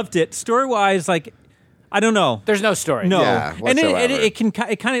 I loved it. Story-wise, like, I don't know. There's no story. No, Yeah, and it whatsoever.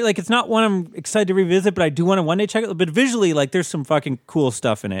 it kind of like it's not one I'm excited to revisit, but I do want to one day check it. But visually, like there's some fucking cool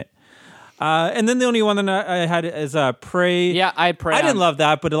stuff in it. And then the only one that I had is Prey. Yeah, I had Prey. I didn't love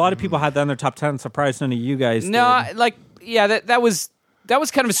that, but a lot of people had that in their top 10. Surprised none of you guys. No, did. like that was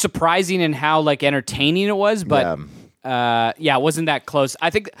kind of surprising in how like entertaining it was, but. It wasn't that close. I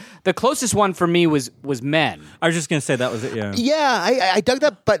think the closest one for me was Men. I was just gonna say that was it. Yeah. Yeah, I dug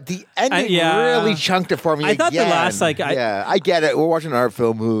that, but the ending really chunked it for me. I thought the last I get it. We're watching an art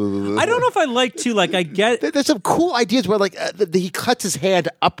film. I don't know if I like to like. I get There's some cool ideas where like he cuts his hand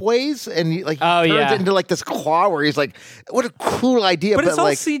upways and he, like turns it into like this claw where he's like, what a cool idea. But it's all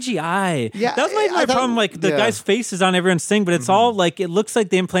like, CGI. Yeah, that was my problem. Like the guy's face is on everyone's thing, but it's all like it looks like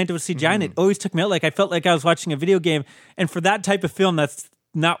they implanted with CGI, and it always took me out. Like I felt like I was watching a video game. And for that type of film, that's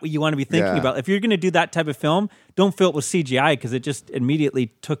not what you want to be thinking about. If you're going to do that type of film, don't fill it with CGI because it just immediately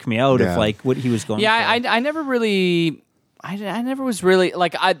took me out of like what he was going. Yeah, for. I never really. I never was really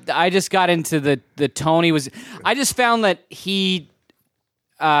like I just got into the tone he was. I just found that he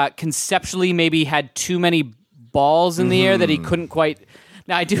conceptually maybe had too many balls in the air that he couldn't quite.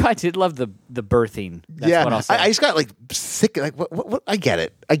 Now I did love the birthing. That's what I'll say. I just got like sick. Like what? I get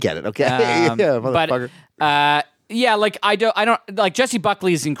it. Okay. Motherfucker. But like I don't like Jesse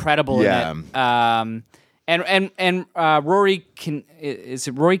Buckley is incredible in it. And Rory is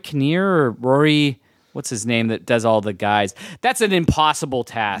it Rory Kinnear or Rory? What's his name that does all the guys? That's an impossible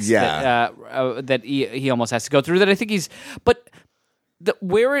task. Yeah. That he almost has to go through. That I think he's but. The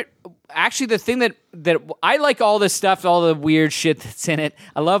thing that I like all this stuff, all the weird shit that's in it.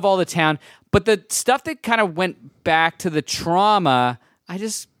 I love all the town, but the stuff that kind of went back to the trauma,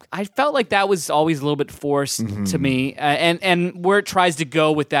 I felt like that was always a little bit forced to me, and where it tries to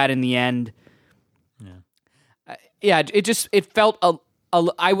go with that in the end. It felt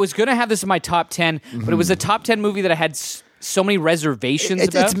I was gonna have this in my top 10, but it was a top 10 movie that I had so many reservations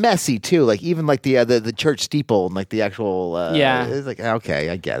about. It's messy too. Like even like the church steeple and like the actual. It's like okay,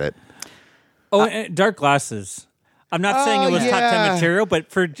 I get it. Oh, and Dark Glasses. I'm not saying it was top 10 material, but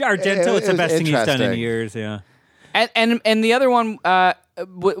for Argento, it's the best thing he's done in years. Yeah. And the other one,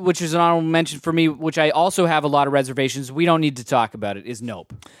 which is an honorable mention for me, which I also have a lot of reservations. We don't need to talk about it. Is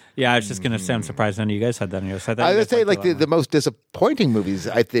Nope. Yeah, I was just going to say I'm surprised none of you guys had that in yours. I would say like the most disappointing movies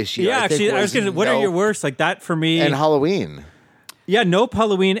this year. Yeah, actually, I was going to. What are your worst? Like that for me. And Halloween. Yeah, Nope,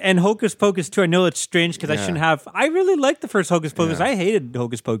 Halloween, and Hocus Pocus 2. I know it's strange because I shouldn't have. I really liked the first Hocus Pocus. I hated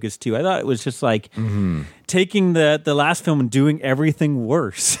Hocus Pocus 2. I thought it was just like taking the last film and doing everything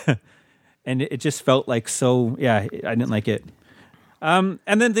worse. And it just felt like so, I didn't like it. And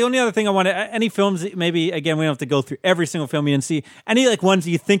then the only other thing I wanted, any films, maybe, again, we don't have to go through every single film you didn't see. Any like ones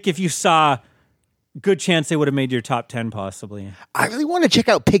that you think if you saw, good chance they would have made your top 10 possibly. I really want to check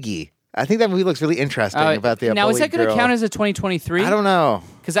out Piggy. I think that movie looks really interesting about the now, is that going to girl. count as a 2023? I don't know.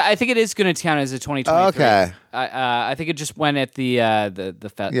 Because I think it is going to count as a 2023. Okay. I think it just went at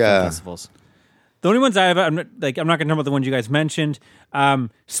the festivals. The only ones I have, I'm not going to talk about the ones you guys mentioned.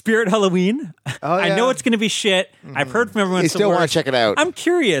 Spirit Halloween. I know it's going to be shit. I've heard from everyone. You still want to check it out. I'm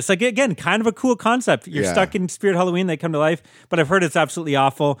curious. Like again, kind of a cool concept. You're stuck in Spirit Halloween. They come to life, but I've heard it's absolutely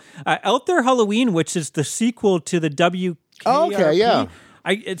awful. Out There Halloween, which is the sequel to the WKRP. Oh, okay, yeah.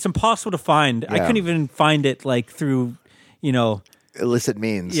 It's impossible to find. I couldn't even find it like through, illicit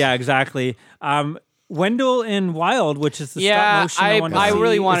means. Yeah, exactly. Wendell and Wild, which is the stop motion. I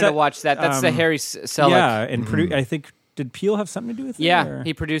really wanted to watch that. That's the Harry Selick. Yeah, and I think did Peele have something to do with it? Yeah,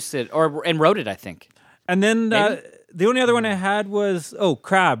 he produced it and wrote it, I think. And then the only other one I had was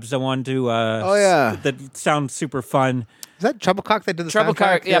Crabs. I wanted to. That sounds super fun. Is that Troublecock that did the soundtrack?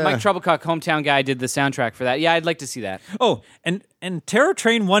 soundtrack? Yeah, Mike Troublecock, hometown guy, did the soundtrack for that. Yeah, I'd like to see that. Oh, and Terror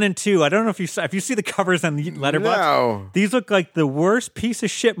Train 1 and 2. I don't know if you see the covers on the Letterboxd. No. These look like the worst piece of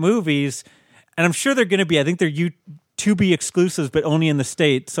shit movies, and I'm sure they're going to be. I think they're Tubi exclusives, but only in the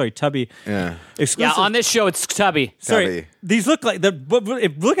States. Sorry, Tubby. Yeah. Exclusive. Yeah, on this show, it's Tubby. Sorry, Tubby. These look like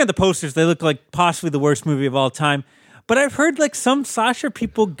if looking at the posters, they look like possibly the worst movie of all time. But I've heard like some slasher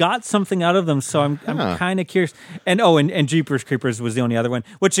people got something out of them, so I'm kind of curious. And Jeepers Creepers was the only other one,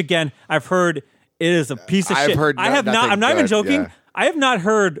 which again I've heard it is a piece of shit. Heard I'm not even joking. Yeah. I have not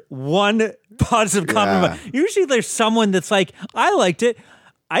heard one positive comment about it. Usually there's someone that's like, I liked it.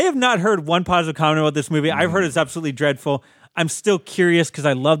 I have not heard one positive comment about this movie. I've heard it's absolutely dreadful. I'm still curious because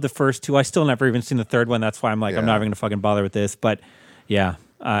I love the first two. I still never even seen the third one. That's why I'm like, I'm not even going to fucking bother with this. But yeah.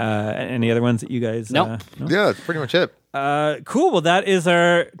 Any other ones that you guys? Nope. No? Yeah, that's pretty much it. Cool. Well, that is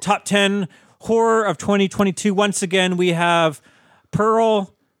our top 10 horror of 2022. Once again, we have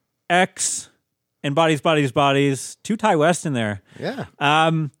Pearl, X, and Bodies, Bodies, Bodies. 2 Ty West in there. Yeah.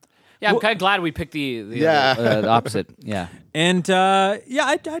 Yeah, I'm kind of glad we picked the opposite. Yeah. And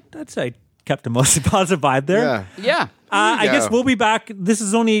I'd say kept a mostly positive vibe there. Yeah. I guess we'll be back. This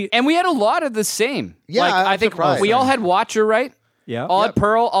is only... And we had a lot of the same. Yeah, like, I think surprised. we all had Watcher, right? Yeah. All had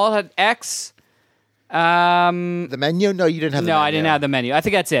Pearl, all had X. The menu? No, you didn't have the menu. No, I didn't have the menu. I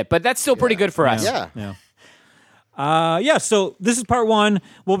think that's it. But that's still pretty good for us. Yeah. So this is part 1.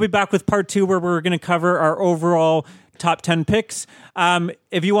 We'll be back with part 2 where we're going to cover our overall top 10 picks.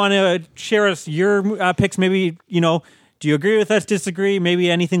 If you want to share us your picks, maybe, do you agree with us, disagree,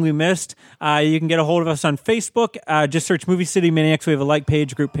 maybe anything we missed, you can get a hold of us on Facebook. Just search Movie City Maniacs. We have a like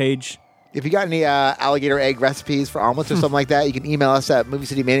page, group page. If you got any alligator egg recipes for omelets or something like that, you can email us at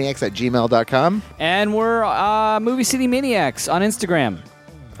moviecitymaniacs@gmail.com. And we're Movie City Maniacs on Instagram.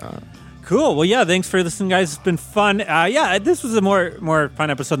 Cool. Well, yeah, thanks for listening, guys. It's been fun. This was a more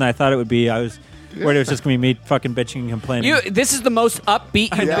fun episode than I thought it would be. I was worried it was just going to be me fucking bitching and complaining. This is the most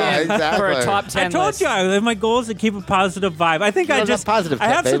upbeat you've been for a top 10 I told list. you, my goal is to keep a positive vibe. I think I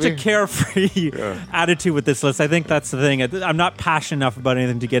have such a carefree attitude with this list. I think that's the thing. I'm not passionate enough about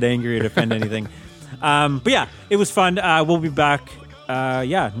anything to get angry or defend anything. But yeah, it was fun. We'll be back, in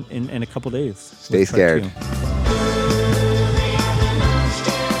a couple days. Stay scared.